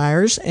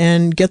Wildfires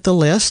and get the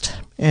list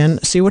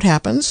and see what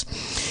happens.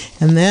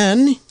 And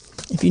then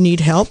if you need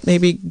help,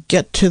 maybe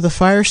get to the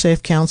Fire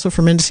Safe Council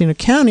for Mendocino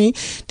County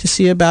to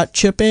see about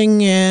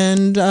chipping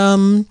and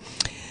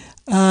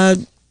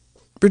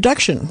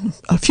reduction,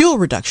 fuel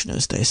reduction,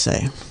 as they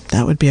say.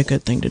 That would be a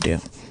good thing to do.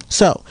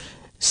 So,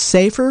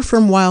 Safer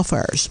from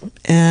Wildfires.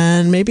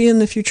 And maybe in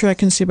the future I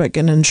can see about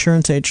getting an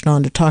insurance agent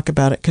on to talk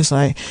about it because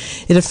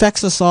it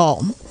affects us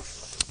all.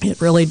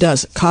 It really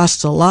does. It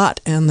costs a lot,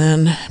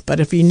 but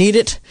if you need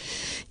it,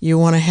 you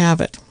want to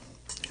have it.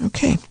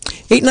 Okay,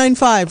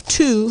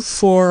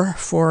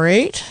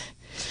 895-2448.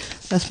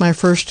 That's my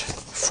first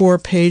 4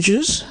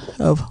 pages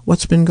of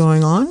what's been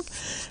going on.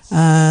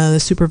 The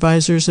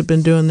supervisors have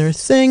been doing their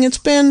thing. It's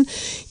been,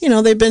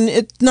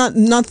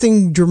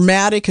 nothing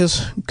dramatic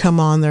has come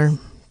on their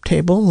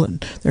table,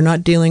 and they're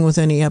not dealing with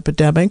any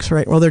epidemics,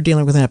 right? Well, they're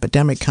dealing with an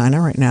epidemic kind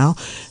of right now.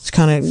 It's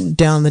kind of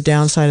down the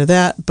downside of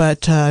that,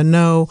 but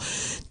no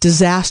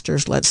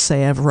disasters, let's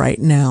say, of right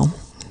now.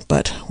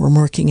 But we're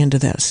working into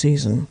that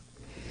season.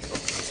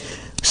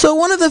 So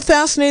one of the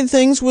fascinating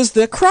things was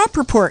the crop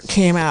report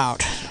came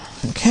out.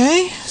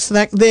 Okay, so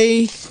that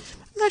I'm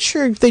not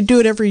sure if they do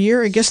it every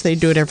year. I guess they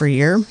do it every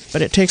year,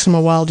 but it takes them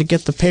a while to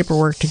get the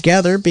paperwork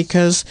together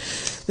because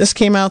this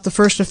came out the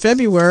 1st of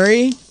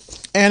February,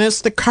 and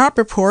it's the crop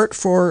report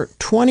for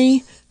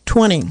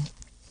 2020.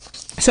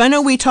 So I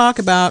know we talk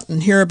about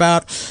and hear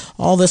about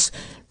all this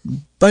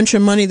bunch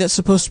of money that's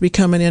supposed to be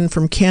coming in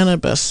from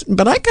cannabis,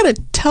 but I got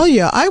to tell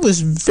you, I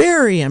was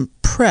very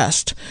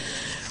impressed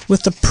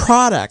with the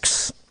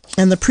products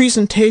and the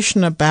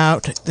presentation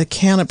about the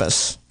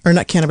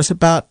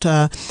about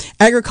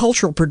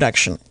agricultural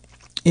production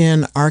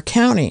in our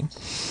county.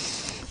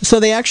 So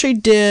they actually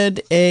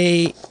did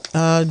a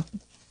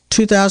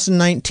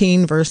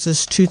 2019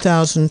 versus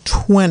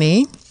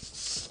 2020.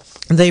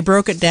 They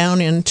broke it down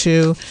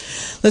into,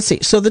 let's see.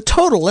 So the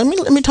total, let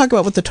me talk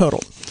about what the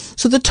total.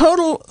 So the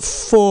total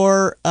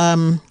for,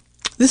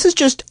 this is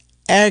just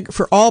ag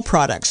for all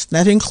products.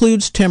 That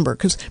includes timber,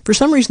 because for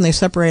some reason they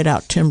separate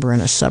out timber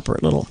in a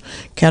separate little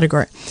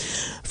category.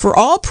 For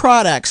all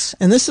products,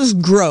 and this is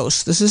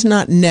gross, this is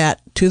not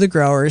net to the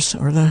growers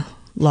or the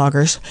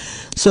loggers.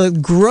 So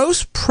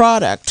gross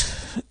product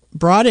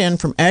brought in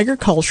from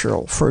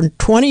agricultural for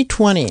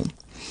 2020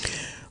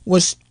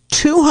 was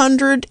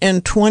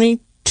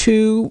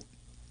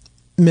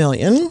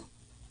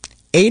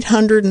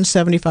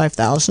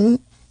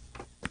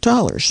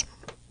 $222,875,000.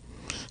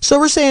 So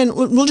we're saying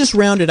we'll just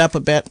round it up a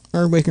bit,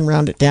 or we can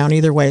round it down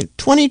either way.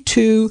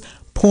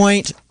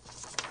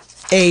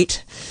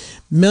 $22.8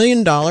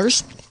 million.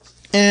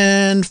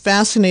 And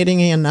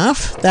fascinatingly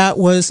enough, that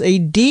was a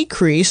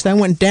decrease. That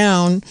went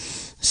down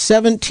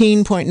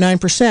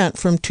 17.9%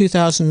 from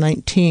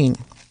 2019.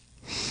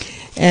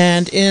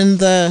 And in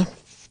the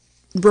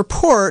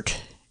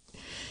report,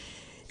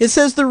 it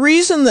says the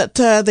reason that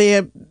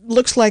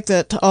looks like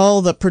that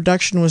all the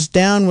production was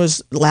down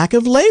was lack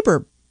of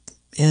labor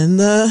in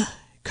the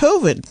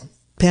COVID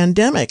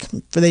pandemic.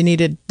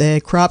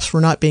 The crops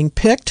were not being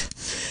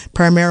picked,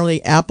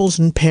 primarily apples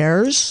and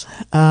pears.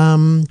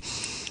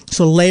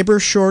 So labor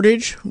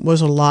shortage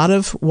was a lot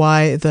of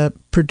why the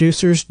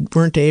producers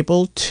weren't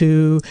able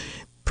to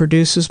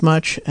produce as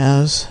much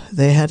as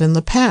they had in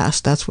the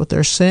past. That's what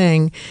they're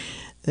saying.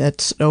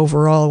 That's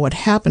overall what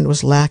happened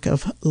was lack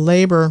of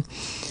labor.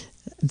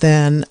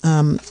 Then,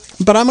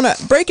 but I'm going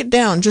to break it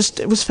down.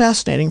 It was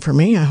fascinating for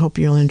me. I hope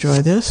you'll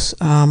enjoy this.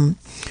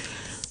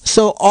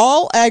 So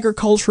all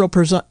agricultural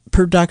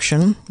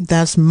production,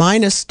 that's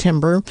minus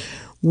timber,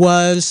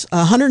 was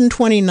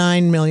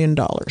 $129 million.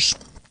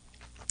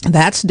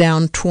 That's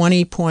down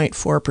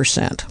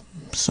 20.4%.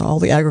 So all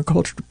the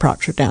agricultural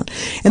crops are down.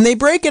 And they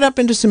break it up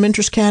into some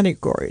interest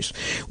categories.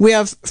 We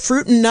have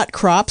fruit and nut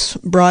crops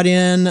brought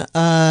in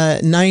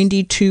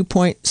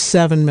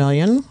 $92.7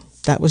 million.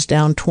 That was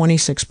down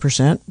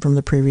 26% from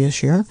the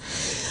previous year.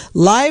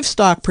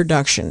 Livestock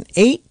production,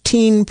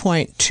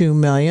 $18.2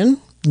 million.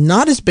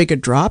 Not as big a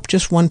drop,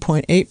 just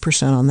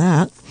 1.8% on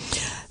that.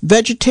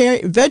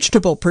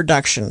 Vegetable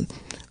production,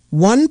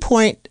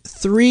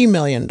 $1.3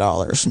 million.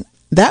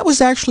 That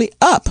was actually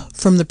up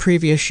from the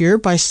previous year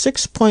by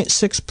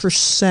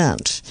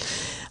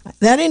 6.6%.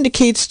 That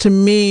indicates to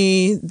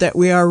me that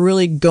we are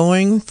really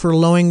going for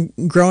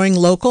growing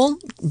local,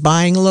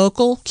 buying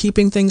local,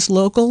 keeping things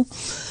local.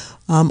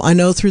 I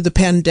know through the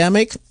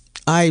pandemic,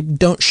 I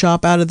don't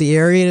shop out of the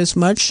area as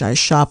much. I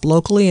shop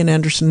locally in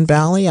Anderson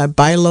Valley. I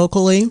buy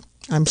locally.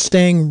 I'm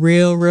staying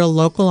real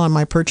local on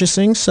my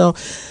purchasing. So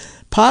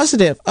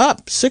positive,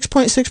 up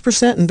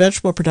 6.6% in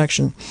vegetable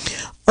production.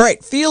 All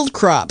right, field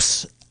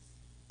crops,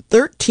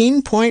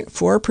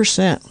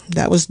 13.4%.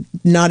 That was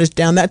not as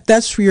down.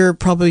 That's for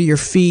probably your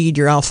feed,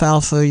 your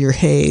alfalfa, your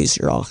hays,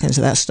 your all kinds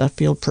of that stuff,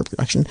 field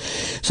production.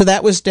 So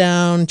that was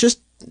down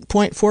just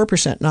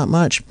 0.4%, not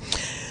much.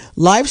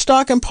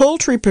 Livestock and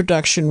poultry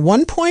production,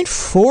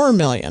 1.4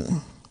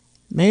 million.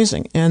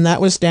 Amazing. And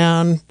that was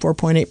down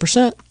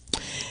 4.8%.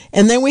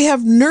 And then we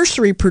have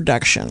nursery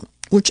production,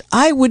 which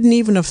I wouldn't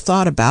even have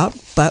thought about,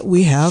 but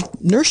we have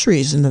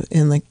nurseries in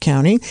the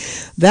county.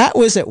 That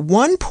was at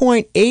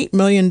 $1.8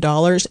 million,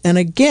 and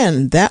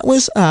again, that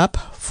was up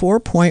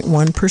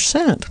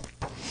 4.1%.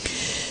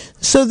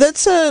 So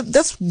that's a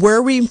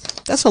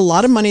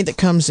lot of money that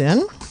comes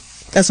in.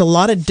 That's a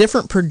lot of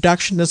different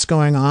production that's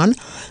going on.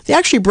 They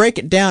actually break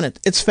it down.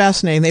 It's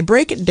fascinating. They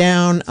break it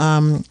down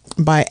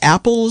by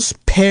apples,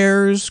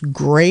 pears,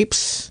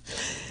 grapes.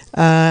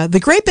 The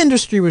grape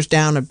industry was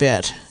down a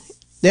bit.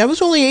 That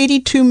was only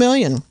 82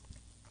 million,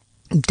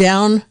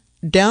 down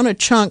a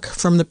chunk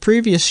from the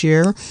previous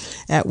year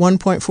at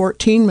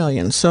 1.14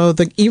 million. So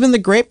even the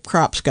grape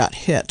crops got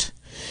hit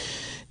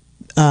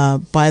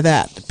by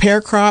that. The pear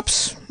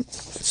crops,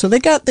 so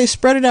they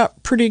spread it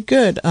out pretty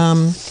good.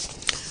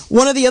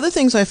 One of the other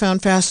things I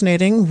found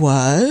fascinating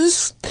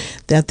was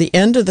that at the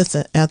end of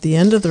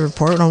the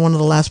report, on one of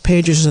the last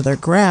pages of their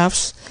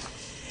graphs,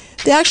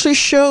 they actually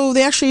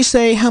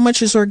say how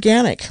much is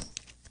organic.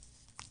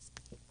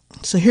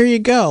 So here you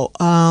go.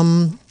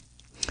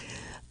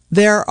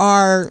 There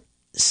are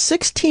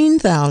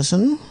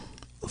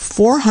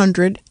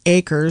 16,400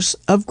 acres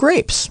of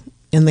grapes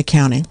in the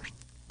county.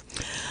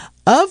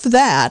 Of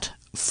that,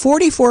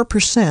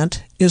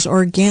 44% is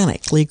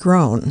organically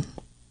grown.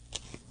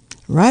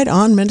 Right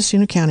on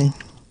Mendocino County.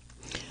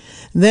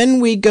 Then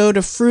we go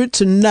to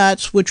fruits and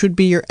nuts, which would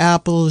be your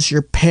apples,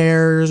 your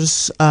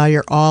pears,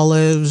 your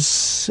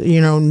olives,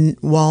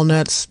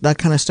 walnuts, that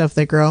kind of stuff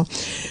they grow.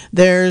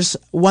 There's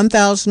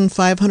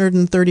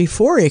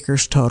 1,534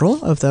 acres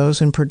total of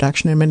those in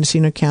production in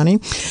Mendocino County.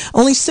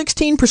 Only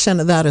 16%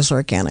 of that is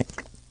organic.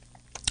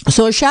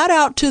 So a shout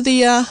out to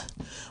the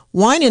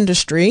wine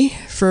industry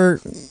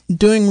for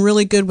doing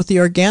really good with the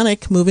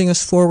organic, moving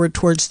us forward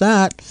towards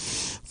that.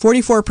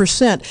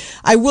 44%.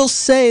 I will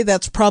say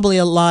that's probably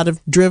a lot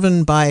of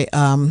driven by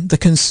the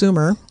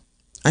consumer.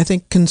 I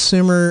think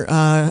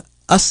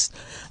us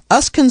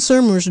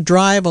consumers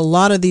drive a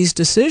lot of these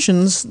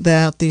decisions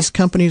that these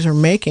companies are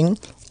making.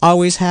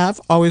 Always have,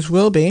 always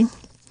will be.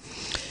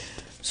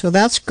 So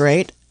that's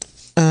great.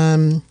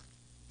 And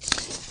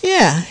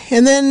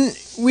then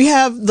we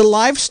have the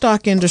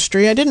livestock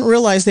industry. I didn't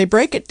realize they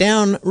break it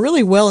down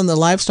really well in the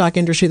livestock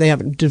industry. They have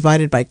it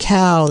divided by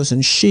cows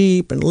and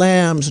sheep and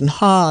lambs and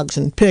hogs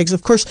and pigs.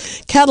 Of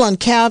course, cattle and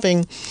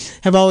calving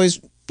have always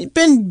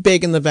been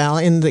big in the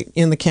valley, in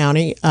the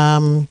county.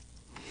 The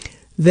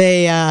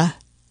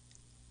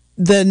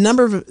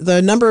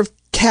number of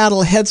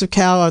cattle, heads of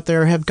cow out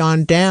there have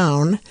gone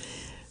down,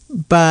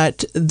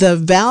 but the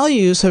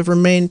values have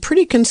remained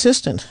pretty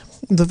consistent.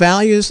 The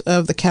values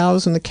of the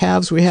cows and the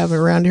calves we have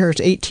around here is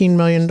 $18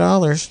 million.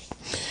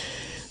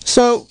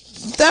 So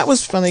that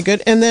was funny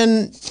good. And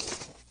then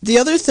the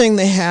other thing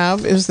they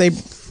have is they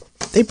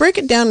break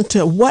it down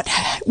into what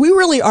we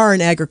really are,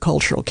 an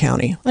agricultural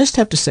county. I just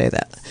have to say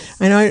that.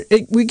 I know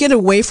we get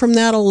away from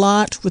that a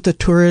lot with the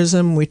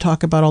tourism. We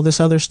talk about all this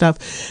other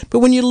stuff. But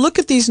when you look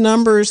at these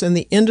numbers and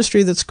the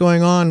industry that's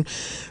going on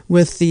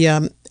with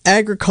the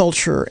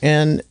agriculture,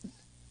 and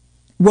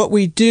what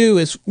we do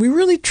is we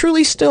really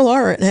truly still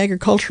are an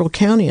agricultural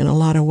county in a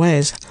lot of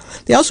ways.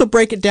 They also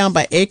break it down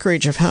by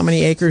acreage of how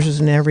many acres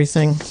and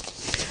everything.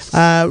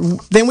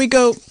 Then we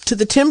go to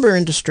the timber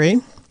industry.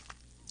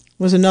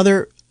 Was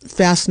another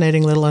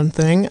fascinating little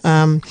thing.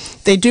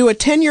 They do a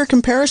 10-year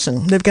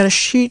comparison. They've got a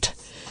sheet,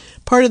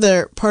 part of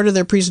their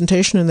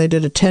presentation, and they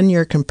did a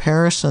 10-year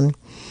comparison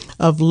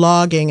of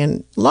logging.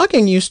 And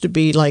logging used to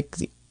be like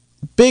the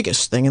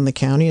biggest thing in the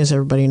county, as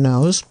everybody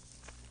knows.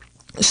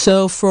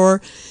 So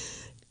for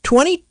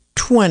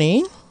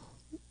 2020,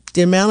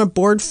 the amount of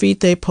board feet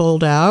they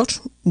pulled out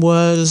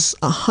was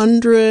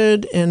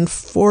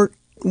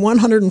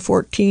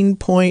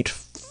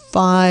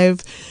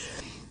 114.5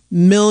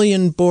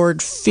 million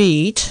board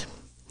feet,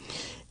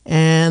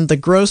 and the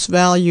gross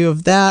value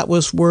of that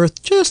was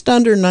worth just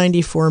under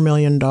 $94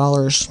 million.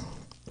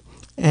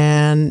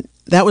 And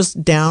that was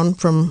down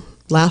from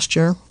last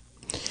year.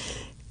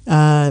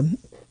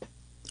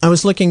 I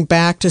was looking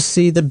back to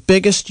see the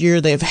biggest year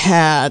they've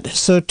had.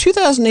 So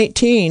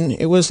 2018,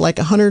 it was like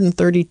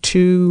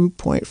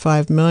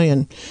 132.5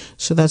 million.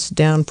 So that's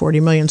down 40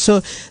 million. So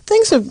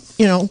things have,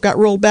 got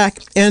rolled back.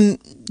 And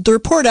the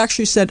report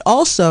actually said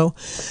also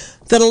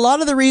that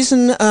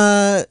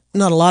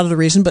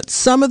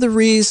some of the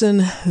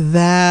reason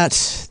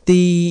that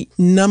the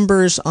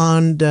numbers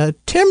on the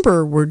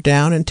timber were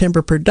down and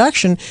timber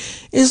production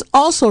is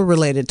also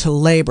related to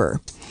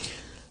labor.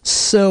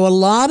 So a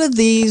lot of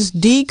these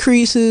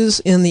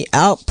decreases in the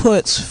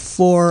outputs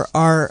for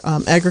our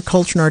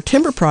agriculture and our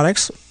timber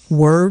products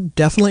were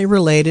definitely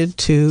related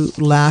to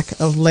lack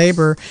of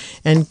labor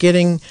and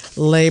getting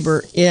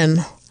labor in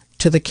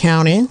to the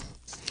county.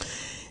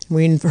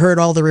 We've heard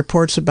all the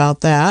reports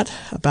about that.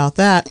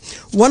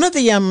 One of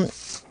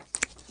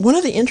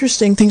the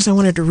interesting things I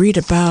wanted to read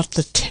about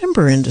the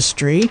timber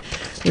industry,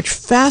 which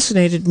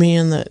fascinated me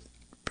in the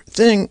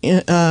thing,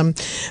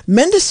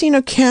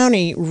 Mendocino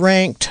County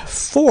ranked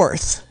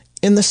 4th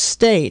in the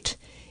state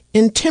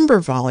in timber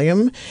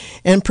volume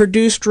and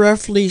produced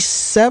roughly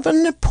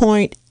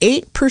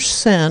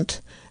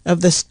 7.8%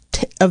 of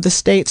the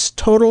state's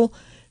total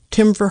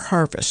timber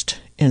harvest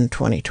in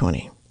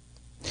 2020.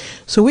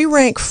 So we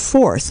rank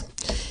 4th.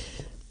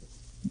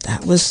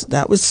 That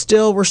was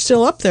still, we're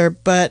still up there,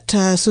 but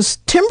so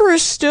timber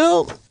is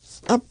still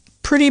a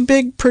pretty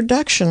big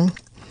production.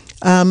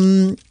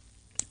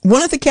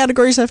 One of the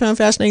categories I found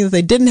fascinating that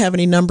they didn't have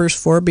any numbers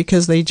for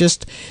because I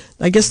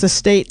guess the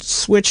state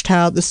switched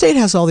the state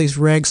has all these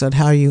regs on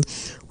how you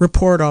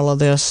report all of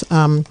this.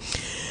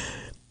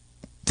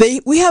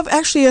 We have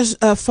actually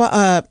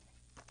a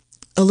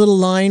little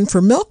line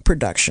for milk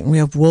production. We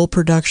have wool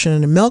production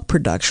and milk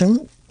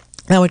production.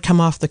 That would come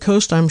off the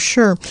coast, I'm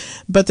sure.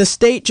 But the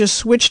state just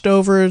switched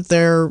over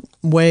their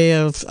way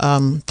of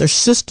their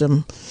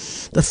system,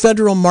 the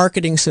federal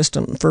marketing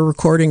system for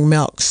recording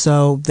milk.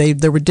 So they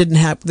didn't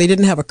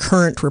have a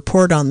current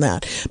report on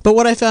that. But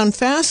what I found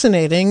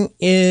fascinating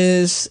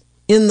is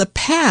in the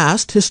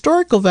past,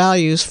 historical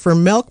values for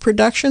milk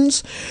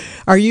productions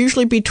are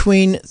usually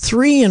between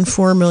 $3 and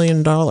 $4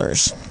 million.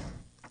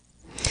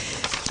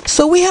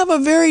 So we have a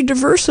very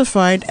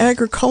diversified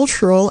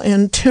agricultural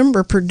and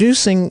timber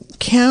producing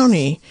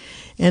county,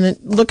 and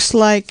it looks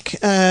like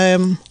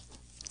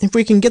if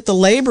we can get the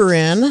labor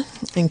in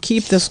and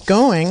keep this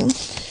going,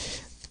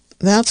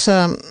 that's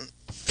a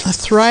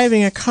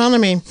thriving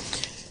economy. I'm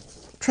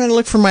trying to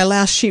look for my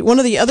last sheet. One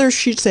of the other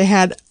sheets they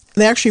had,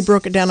 they actually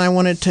broke it down. I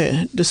wanted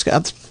to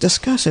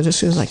discuss it as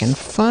soon as I can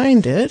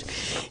find it,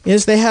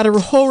 is they had a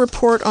whole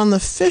report on the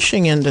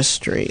fishing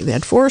industry. They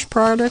had forest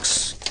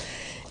products.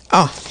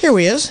 Oh, here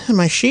he is in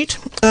my sheet.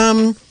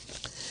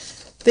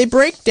 They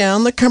break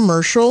down the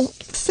commercial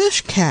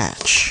fish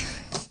catch.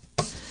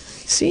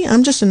 See,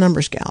 I'm just a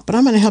numbers gal, but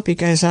I'm going to help you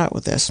guys out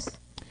with this.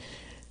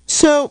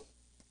 So,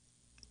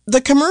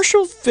 the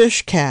commercial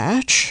fish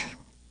catch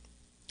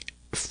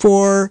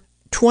for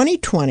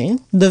 2020,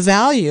 the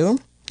value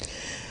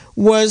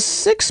was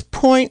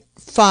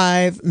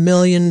 $6.5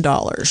 million.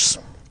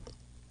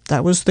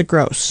 That was the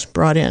gross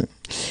brought in.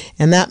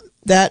 And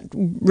that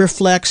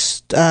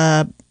reflects...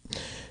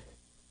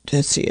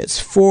 let's see, it's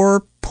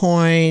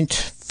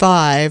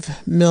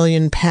 4.5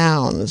 million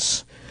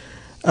pounds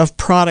of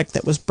product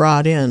that was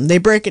brought in. They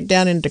break it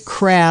down into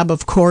crab,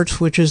 of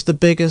course, which is the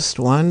biggest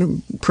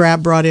one.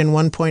 Crab brought in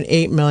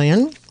 1.8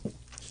 million.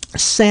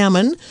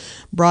 Salmon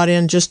brought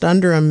in just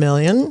under 1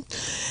 million.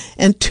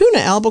 And tuna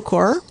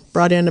albacore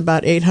brought in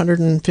about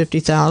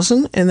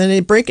 850,000. And then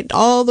they break it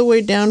all the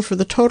way down for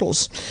the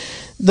totals.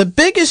 The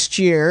biggest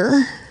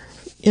year...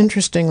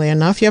 Interestingly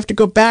enough, you have to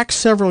go back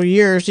several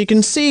years. You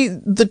can see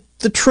the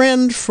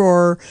trend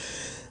for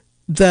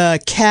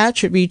the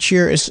catch of each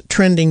year is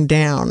trending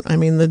down. I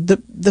mean,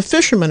 the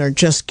fishermen are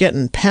just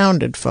getting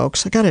pounded,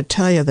 folks. I got to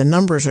tell you, the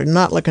numbers are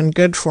not looking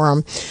good for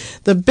them.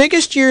 The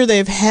biggest year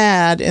they've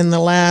had in the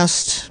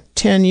last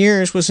 10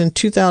 years was in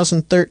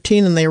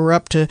 2013, and they were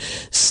up to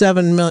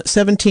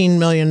 $17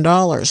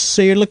 million.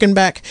 So you're looking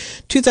back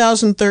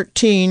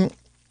 2013,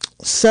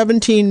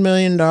 $17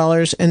 million,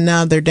 and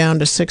now they're down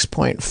to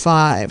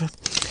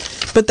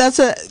 6.5. But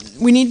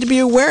we need to be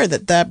aware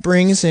that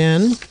brings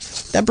in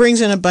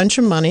a bunch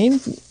of money.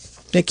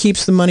 It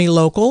keeps the money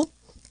local,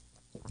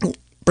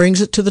 brings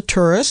it to the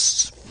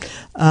tourists.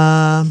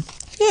 So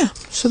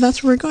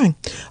that's where we're going.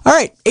 All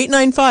right,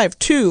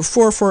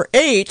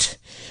 895-2448.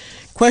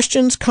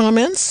 Questions,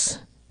 comments?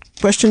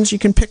 Questions you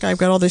can pick. I've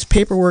got all this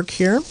paperwork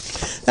here.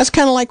 That's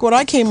kind of like what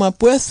I came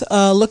up with,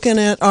 looking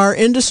at our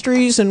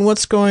industries and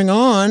what's going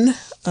on.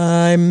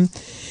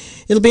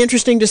 It'll be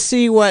interesting to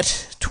see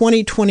what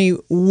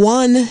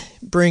 2021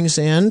 brings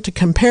in to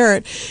compare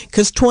it,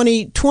 because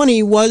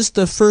 2020 was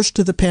the first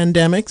of the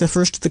pandemic, the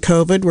first of the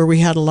COVID, where we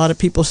had a lot of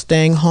people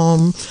staying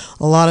home,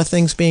 a lot of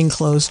things being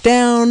closed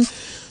down.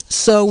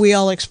 So we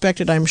all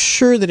expected, I'm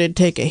sure, that it'd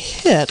take a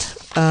hit.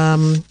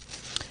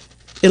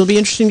 It'll be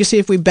interesting to see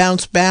if we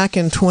bounce back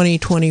in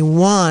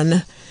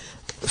 2021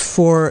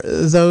 for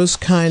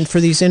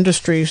these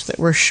industries that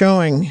we're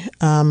showing.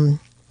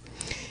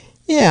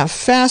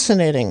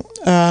 Fascinating.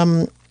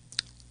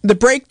 The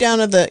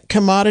breakdown of the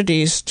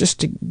commodities,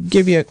 just to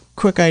give you a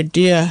quick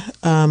idea,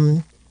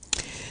 for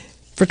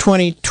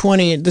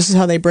 2020, this is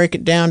how they break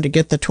it down to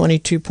get the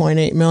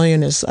 22.8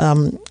 million is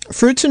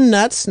fruits and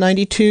nuts,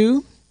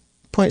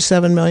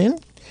 92.7 million.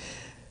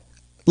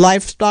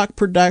 Livestock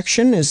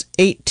production is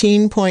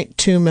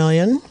 18.2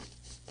 million.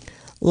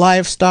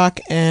 Livestock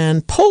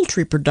and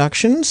poultry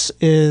productions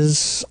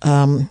is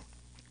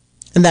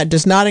And that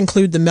does not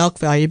include the milk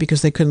value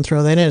because they couldn't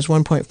throw that in. It's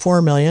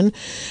 1.4 million.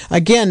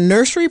 Again,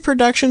 nursery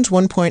productions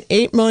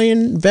 1.8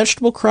 million,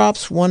 vegetable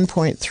crops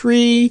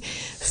 1.3,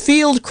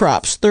 field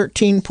crops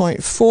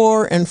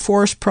 13.4, and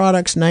forest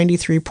products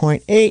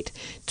 93.8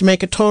 to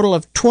make a total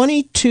of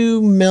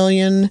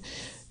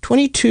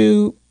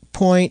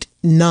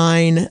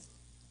 22.9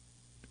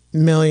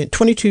 million,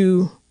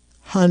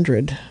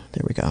 2200.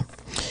 There we go.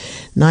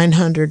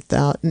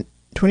 900,000,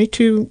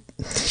 22.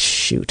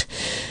 Shoot.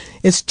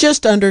 It's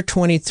just under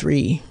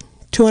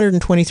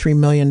 $223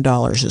 million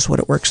is what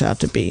it works out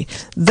to be.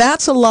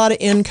 That's a lot of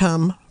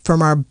income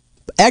from our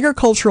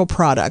agricultural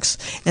products,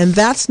 and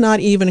that's not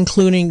even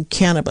including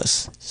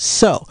cannabis.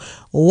 So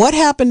what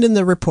happened in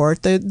the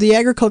report? The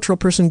agricultural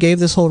person gave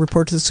this whole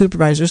report to the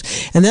supervisors,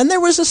 and then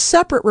there was a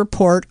separate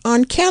report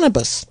on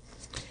cannabis.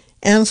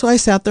 And so I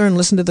sat there and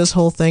listened to this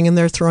whole thing, and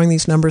they're throwing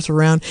these numbers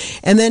around.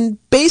 And then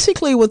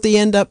basically what they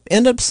end up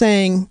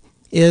saying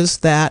is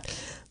that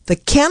the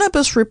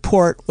cannabis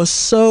report was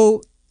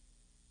so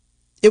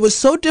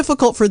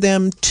difficult for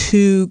them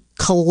to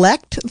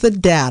collect the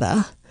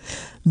data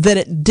that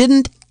it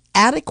didn't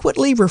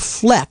adequately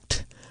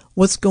reflect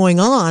what's going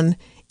on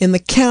in the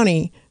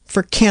county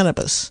for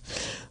cannabis.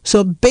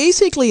 So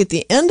basically at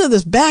the end of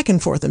this back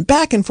and forth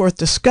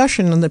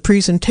discussion and the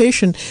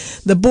presentation,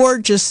 the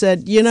board just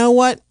said, you know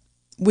what?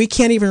 We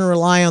can't even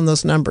rely on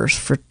those numbers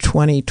for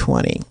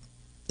 2020.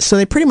 So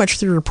they pretty much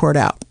threw the report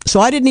out. So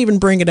I didn't even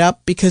bring it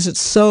up because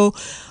it's so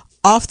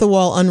off the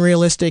wall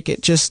unrealistic.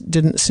 It just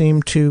didn't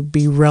seem to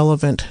be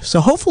relevant.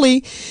 So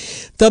hopefully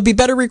there'll be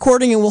better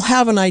recording and we'll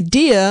have an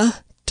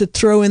idea to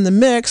throw in the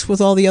mix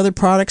with all the other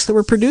products that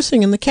we're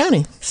producing in the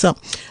county. So,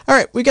 all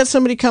right, we got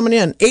somebody coming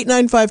in.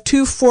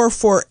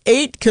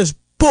 895-2448, because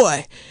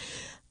boy,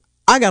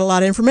 I got a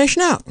lot of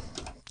information out.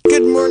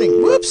 Good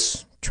morning.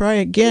 Whoops. Try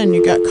again.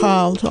 You got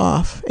called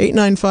off.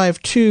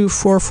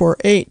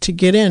 895-2448 to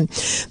get in.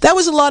 That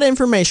was a lot of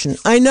information.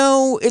 I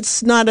know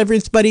it's not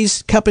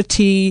everybody's cup of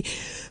tea,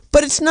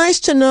 but it's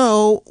nice to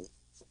know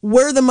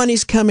where the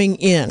money's coming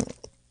in.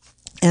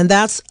 And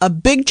that's a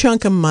big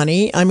chunk of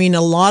money. I mean,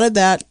 a lot of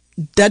that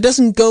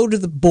doesn't go to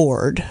the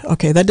board.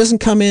 Okay, that doesn't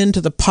come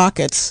into the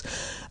pockets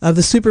of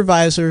the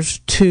supervisors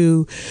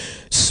to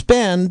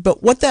spend.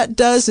 But what that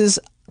does is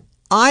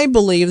I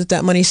believe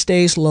that money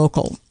stays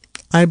local.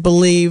 I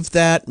believe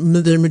that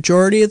the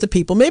majority of the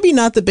people, maybe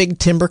not the big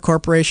timber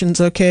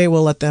corporations, okay,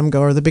 we'll let them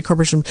go, or the big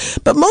corporations,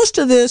 but most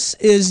of this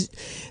is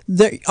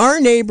our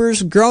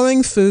neighbors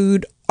growing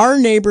food, our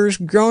neighbors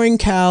growing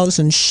cows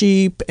and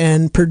sheep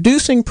and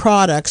producing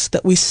products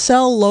that we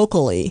sell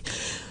locally.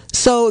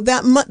 So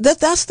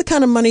that's the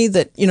kind of money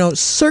that,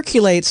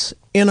 circulates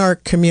in our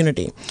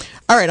community.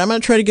 All right, I'm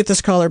going to try to get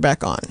this caller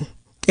back on.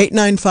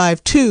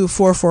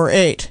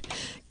 895-2448.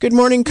 Good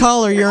morning,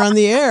 caller. You're on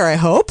the air, I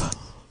hope.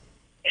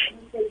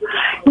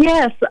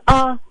 Yes.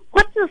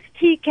 What does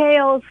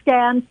TKO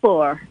stand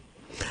for?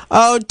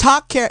 Oh,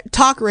 talk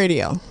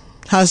radio.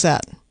 How's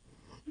that?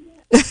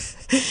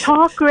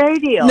 Talk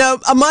radio. No,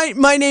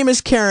 my name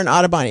is Karen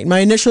Ottoboni. My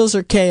initials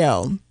are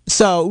KO.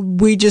 So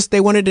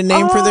they wanted a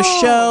name for the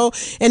show,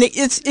 and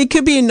it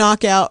could be a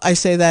knockout. I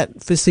say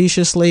that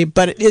facetiously,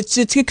 but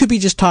it could be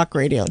just talk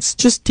radio. It's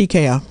just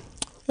TKO.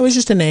 It was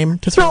just a name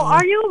to throw. So,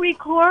 are you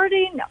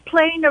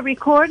playing a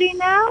recording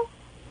now?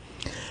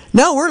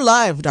 No, we're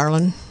live,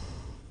 darling.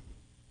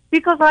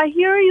 Because I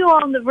hear you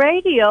on the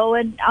radio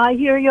and I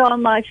hear you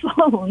on my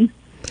phone.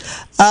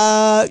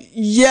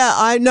 Yeah,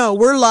 I know.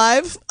 We're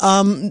live.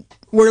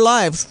 We're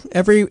live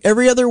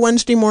every other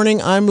Wednesday morning.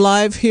 I'm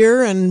live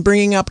here and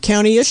bringing up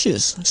county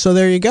issues. So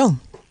there you go.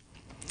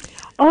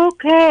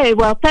 Okay.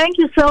 Well, thank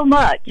you so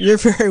much. You're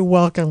very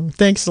welcome.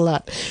 Thanks a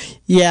lot.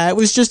 Yeah, it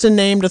was just a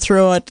name to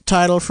throw at the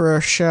title for our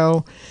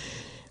show.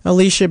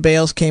 Alicia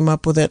Bales came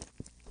up with it.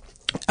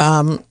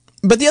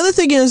 But the other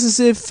thing is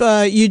if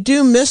you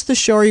do miss the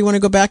show or you want to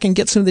go back and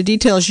get some of the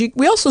details,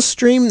 we also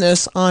stream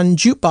this on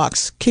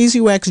Jukebox,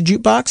 KZUX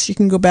Jukebox. You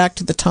can go back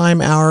to the time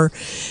hour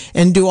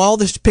and do all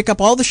this, pick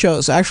up all the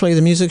shows, actually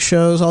the music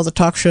shows, all the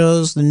talk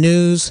shows, the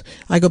news.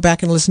 I go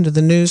back and listen to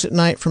the news at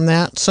night from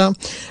that. So,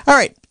 all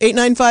right,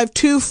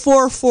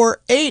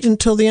 895-2448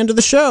 until the end of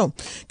the show.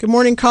 Good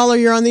morning, caller.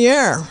 You're on the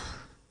air.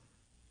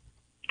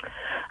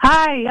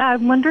 Hi,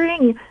 I'm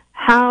wondering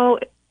how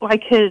I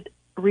could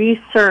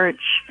research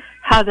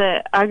how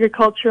the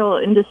agricultural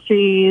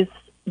industries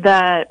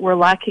that were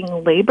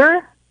lacking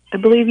labor, I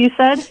believe you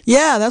said?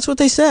 Yeah, that's what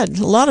they said.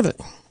 A lot of it.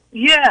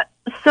 Yeah.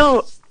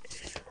 So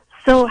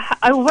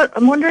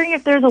I'm wondering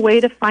if there's a way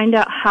to find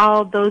out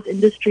how those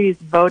industries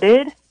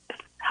voted,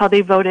 how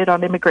they voted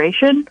on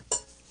immigration.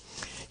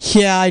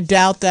 Yeah, I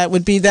doubt that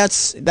would be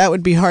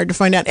hard to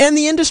find out. And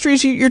the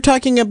industries you're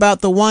talking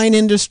about, the wine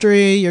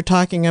industry, you're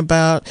talking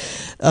about,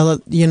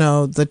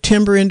 the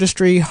timber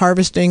industry,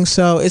 harvesting.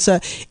 So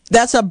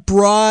that's a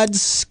broad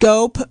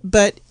scope.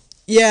 But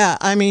yeah,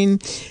 I mean,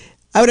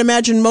 I would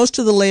imagine most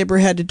of the labor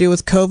had to do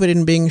with COVID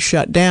and being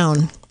shut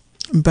down.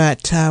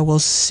 But we'll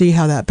see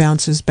how that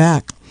bounces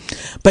back.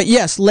 But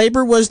yes,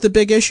 labor was the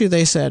big issue,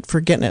 they said,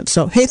 for getting it.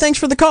 So hey, thanks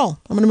for the call.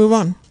 I'm going to move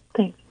on.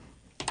 Thanks.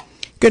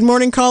 Good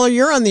morning, caller.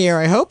 You're on the air,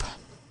 I hope.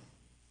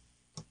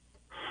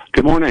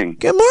 Good morning.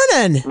 Good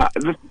morning.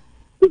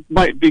 This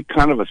might be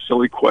kind of a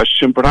silly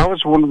question, but I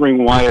was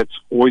wondering why it's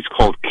always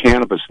called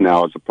cannabis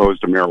now as opposed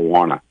to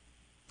marijuana.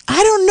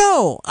 I don't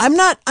know. I'm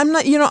not,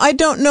 I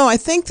don't know. I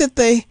think that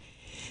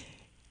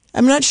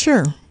I'm not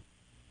sure.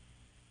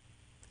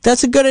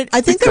 That's a good,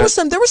 I think there was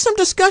some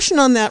discussion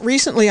on that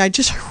recently. I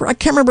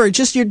can't remember,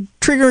 just you're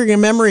triggering a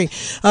memory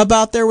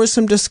about there was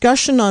some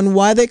discussion on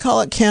why they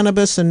call it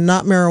cannabis and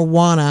not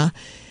marijuana.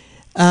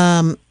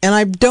 And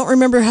I don't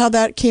remember how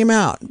that came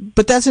out,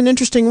 but that's an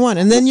interesting one.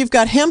 And then you've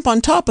got hemp on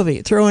top of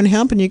it. Throw in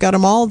hemp and you got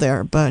them all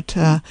there. But,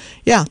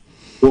 yeah.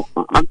 Well,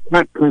 I'm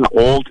kind of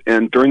old,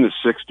 and during the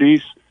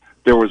 60s,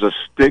 there was a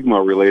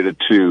stigma related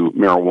to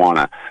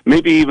marijuana,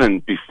 maybe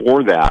even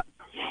before that.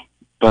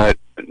 But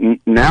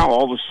now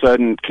all of a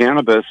sudden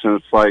cannabis, and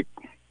it's like,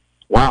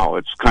 wow,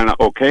 it's kind of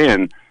okay.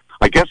 And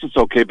I guess it's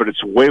okay, but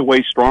it's way,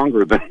 way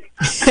stronger than...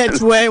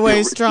 It's way,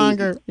 way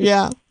stronger.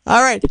 Yeah.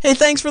 All right. Hey,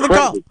 thanks for the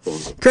call.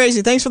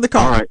 Crazy. Thanks for the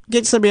call. All right.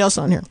 Get somebody else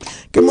on here.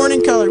 Good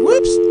morning, caller.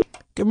 Whoops.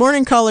 Good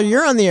morning, caller.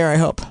 You're on the air, I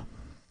hope.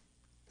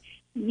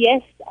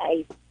 Yes,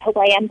 I hope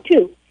I am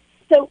too.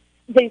 So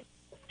the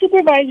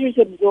supervisors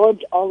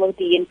absorbed all of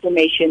the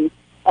information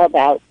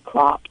about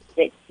crops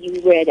that you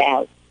read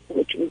out,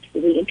 which was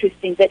really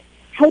interesting. But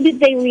how did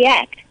they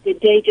react? Did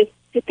they just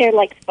sit there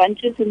like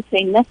sponges and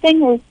say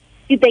nothing, or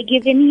did they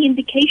give any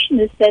indication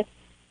as to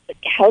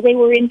how they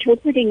were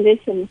interpreting this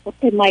and what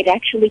they might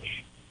actually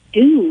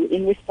do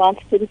in response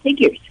to the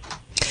figures?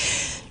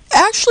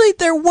 Actually,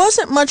 there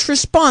wasn't much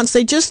response.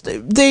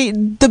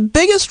 The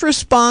biggest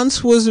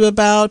response was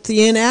about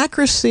the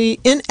inaccuracy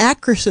of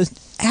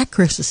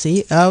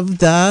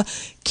the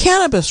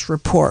cannabis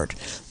report.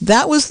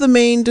 That was the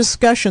main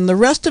discussion. The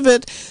rest of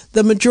it,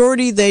 the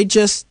majority, they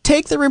just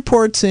take the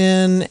reports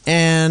in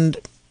and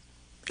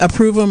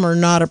approve them or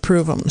not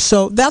approve them.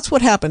 So that's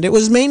what happened. It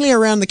was mainly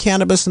around the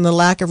cannabis and the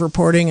lack of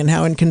reporting and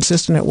how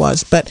inconsistent it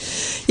was. But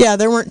yeah,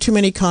 there weren't too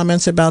many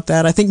comments about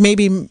that. I think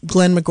maybe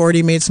Glenn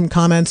McGordy made some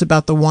comments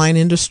about the wine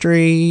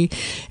industry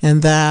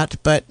and that.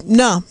 But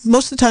no,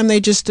 most of the time they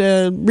just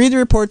read the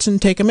reports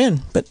and take them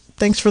in. But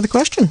thanks for the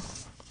question.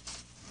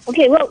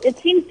 Okay, well, it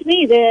seems to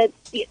me that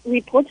the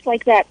reports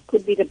like that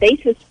could be the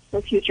basis for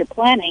future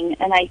planning,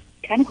 and I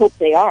kind of hope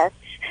they are.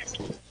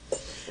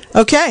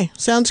 Okay,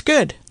 sounds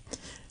good.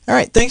 All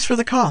right, thanks for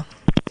the call.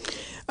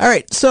 All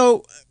right,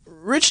 so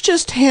Rich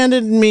just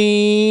handed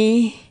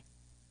me...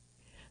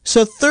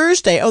 So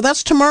Thursday,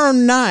 that's tomorrow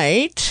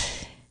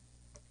night.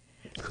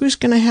 Who's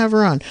going to have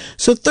her on?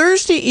 So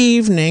Thursday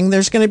evening,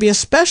 there's going to be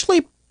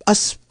a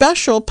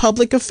special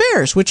public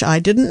affairs, which I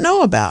didn't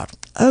know about.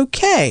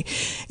 Okay,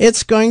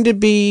 it's going to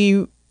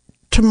be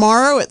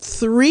tomorrow at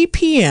 3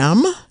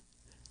 p.m.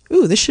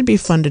 Ooh, this should be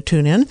fun to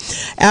tune in.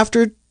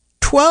 After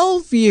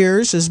 12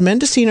 years as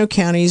Mendocino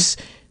County's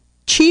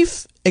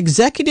Chief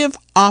Executive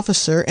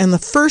Officer and the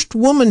first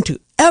woman to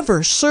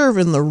ever serve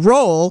in the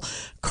role,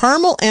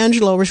 Carmel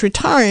Angelo was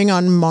retiring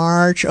on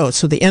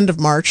the end of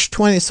March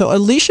 20th. So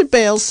Alicia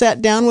Bales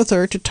sat down with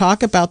her to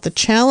talk about the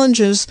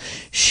challenges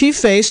she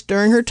faced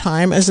during her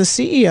time as a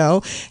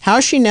CEO, how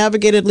she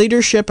navigated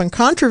leadership and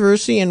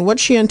controversy, and what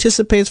she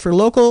anticipates for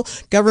local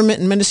government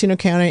in Mendocino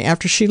County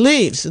after she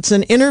leaves. It's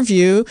an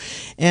interview,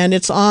 and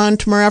it's on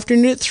tomorrow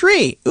afternoon at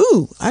 3.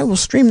 Ooh, I will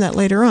stream that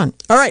later on.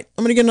 All right,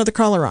 I'm going to get another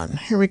caller on.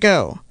 Here we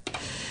go.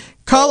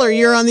 Caller,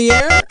 you're on the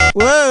air.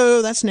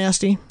 Whoa, that's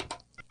nasty.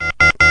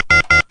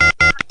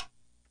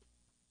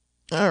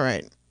 All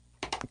right.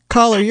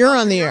 Caller, you're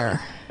on the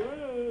air.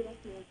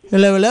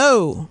 Hello,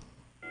 hello.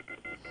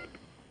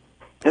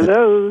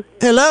 Hello.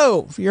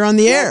 Hello, you're on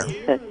the air.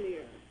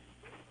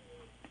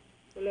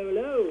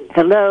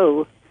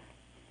 Hello.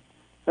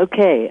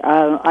 Okay,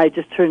 I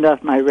just turned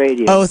off my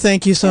radio. Oh,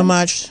 thank you so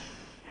much.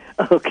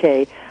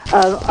 Okay.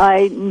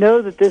 I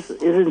know that this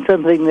isn't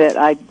something that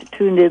I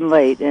tuned in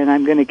late, and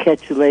I'm going to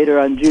catch you later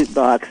on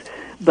Jukebox,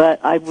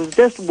 but I was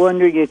just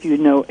wondering if you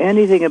know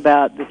anything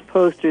about this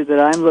poster that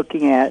I'm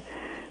looking at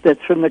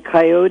that's from the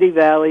Coyote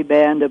Valley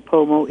Band of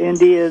Pomo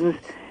Indians,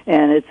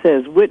 and it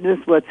says, "Witness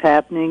what's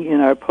happening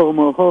in our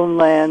Pomo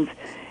homelands,"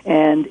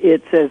 and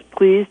it says,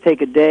 "Please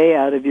take a day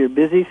out of your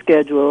busy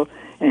schedule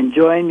and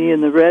join me in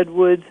the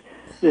Redwoods."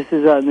 This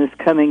is on this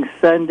coming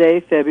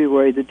Sunday,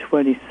 February the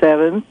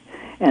 27th,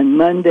 and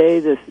Monday,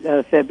 this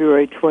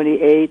February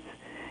 28th,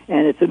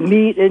 and it's a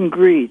meet and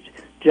greet.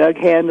 Jug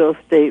Handle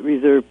State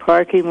Reserve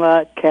parking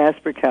lot,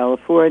 Casper,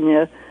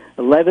 California,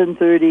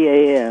 11:30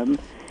 a.m.,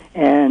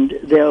 and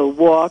they'll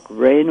walk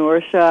rain or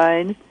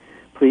shine.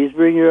 Please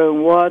bring your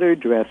own water,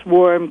 dress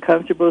warm,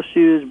 comfortable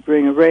shoes,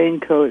 bring a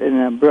raincoat and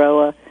an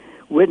umbrella.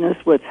 Witness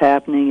what's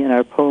happening in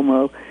our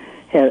Pomo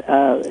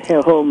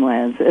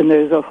homelands. And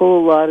there's a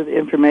whole lot of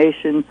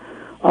information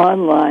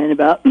online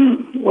about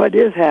what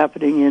is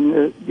happening in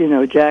the,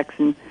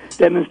 Jackson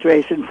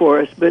demonstration for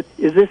us, but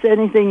is this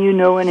anything you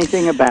know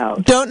anything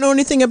about? Don't know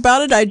anything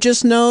about it. I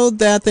just know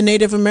that the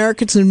Native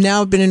Americans have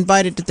now been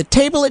invited to the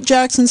table at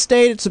Jackson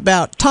State. It's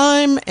about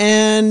time,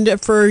 and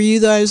for you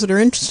guys that are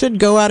interested,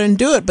 go out and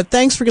do it. But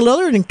thanks for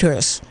alerting to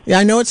us. Yeah,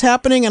 I know it's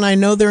happening, and I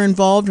know they're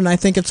involved, and I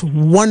think it's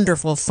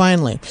wonderful,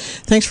 finally.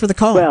 Thanks for the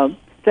call. Well,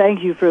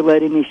 thank you for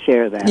letting me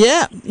share that.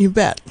 Yeah, you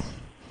bet.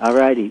 All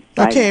righty.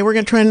 Okay, we're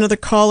going to try another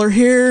caller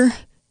here.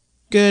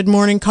 Good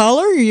morning,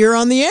 caller. You're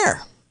on the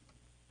air.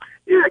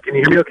 Yeah, can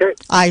you hear me okay?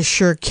 I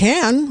sure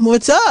can.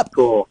 What's up?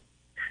 Cool.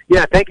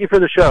 Yeah, thank you for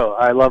the show.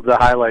 I love the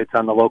highlights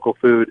on the local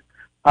food.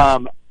 I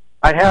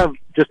have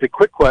just a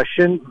quick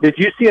question. Did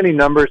you see any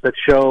numbers that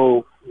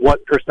show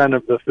what percent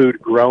of the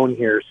food grown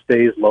here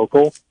stays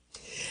local?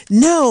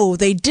 No,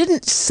 they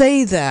didn't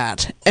say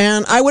that.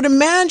 And I would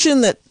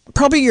imagine that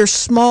probably your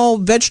small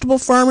vegetable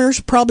farmers,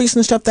 probably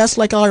some stuff, that's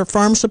like our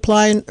farm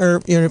supply or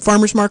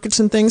farmers markets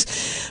and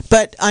things.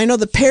 But I know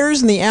the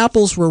pears and the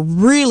apples were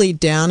really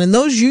down, and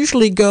those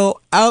usually go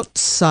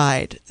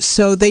outside.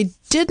 So they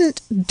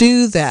didn't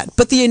do that.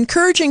 But the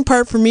encouraging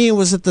part for me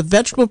was that the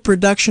vegetable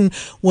production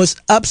was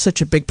up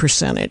such a big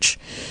percentage.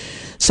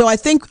 So I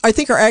think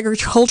our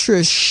agriculture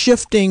is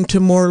shifting to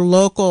more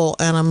local,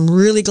 and I'm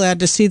really glad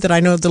to see that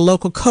I know the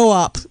local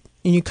co-op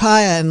in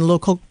Ukiah and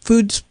local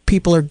foods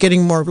people are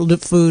getting more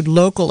food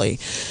locally.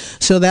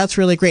 So that's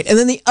really great. And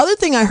then the other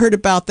thing I heard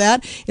about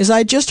that is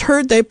I just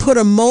heard they put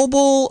a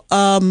mobile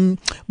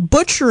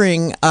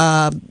butchering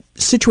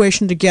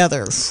situation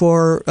together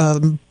for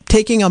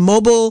taking a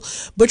mobile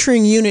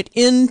butchering unit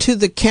into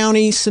the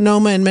county,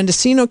 Sonoma and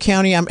Mendocino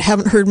County. I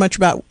haven't heard much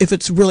about if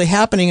it's really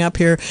happening up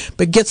here,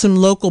 but get some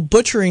local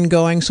butchering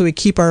going so we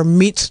keep our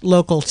meats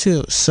local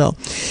too. So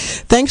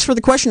thanks for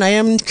the question. I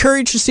am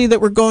encouraged to see that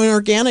we're going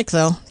organic,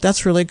 though.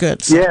 That's really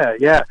good. So.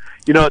 Yeah.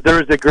 You know, there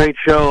was a great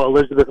show,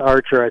 Elizabeth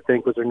Archer, I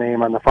think was her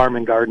name, on the Farm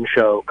and Garden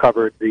Show,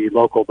 covered the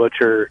local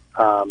butcher.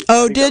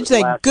 Did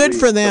they? Good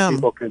for them.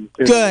 So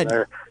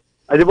good.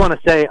 I did want to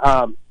say,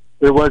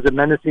 there was a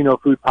Mendocino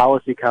Food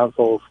Policy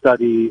Council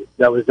study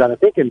that was done, I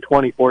think, in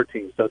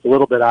 2014, so it's a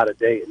little bit out of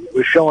date. And it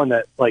was showing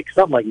that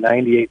something like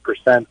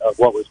 98% of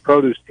what was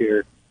produced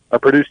here,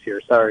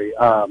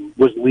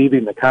 was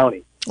leaving the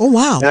county. Oh,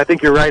 wow. And I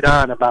think you're right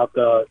on about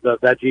the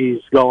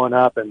veggies going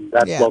up, and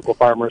that's local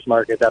farmers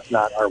market. That's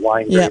not our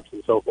wine grapes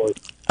and so forth.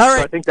 All right.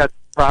 So I think that's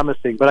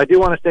promising. But I do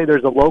want to say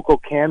there's a local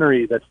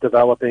cannery that's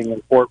developing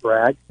in Fort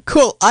Bragg.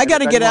 Cool. I got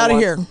to get out of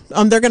here.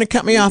 They're going to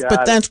cut me off,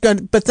 but that's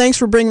good. But thanks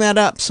for bringing that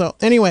up. So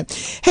anyway,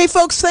 hey,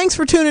 folks, thanks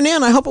for tuning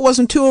in. I hope it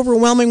wasn't too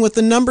overwhelming with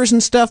the numbers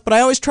and stuff, but I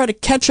always try to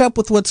catch up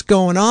with what's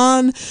going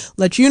on,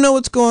 let you know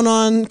what's going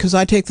on, because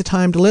I take the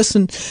time to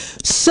listen.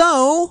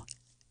 So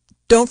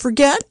don't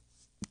forget,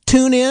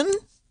 tune in.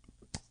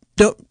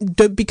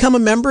 Don't become a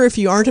member if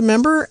you aren't a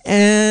member,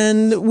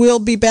 and we'll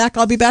be back.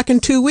 I'll be back in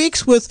 2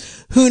 weeks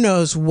with who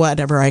knows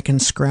whatever I can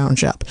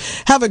scrounge up.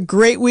 Have a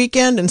great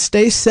weekend and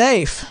stay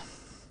safe.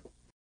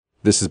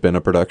 This has been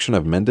a production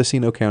of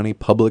Mendocino County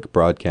Public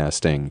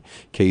Broadcasting,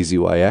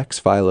 KZYX,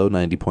 Philo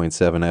 90.7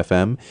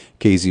 FM,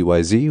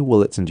 KZYZ,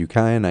 Willits and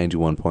Ukiah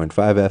 91.5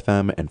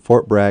 FM, and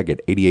Fort Bragg at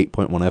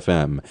 88.1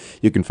 FM.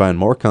 You can find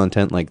more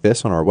content like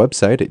this on our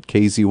website at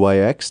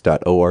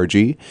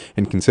kzyx.org,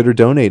 and consider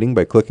donating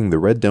by clicking the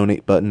red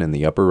donate button in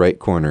the upper right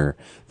corner.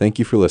 Thank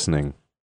you for listening.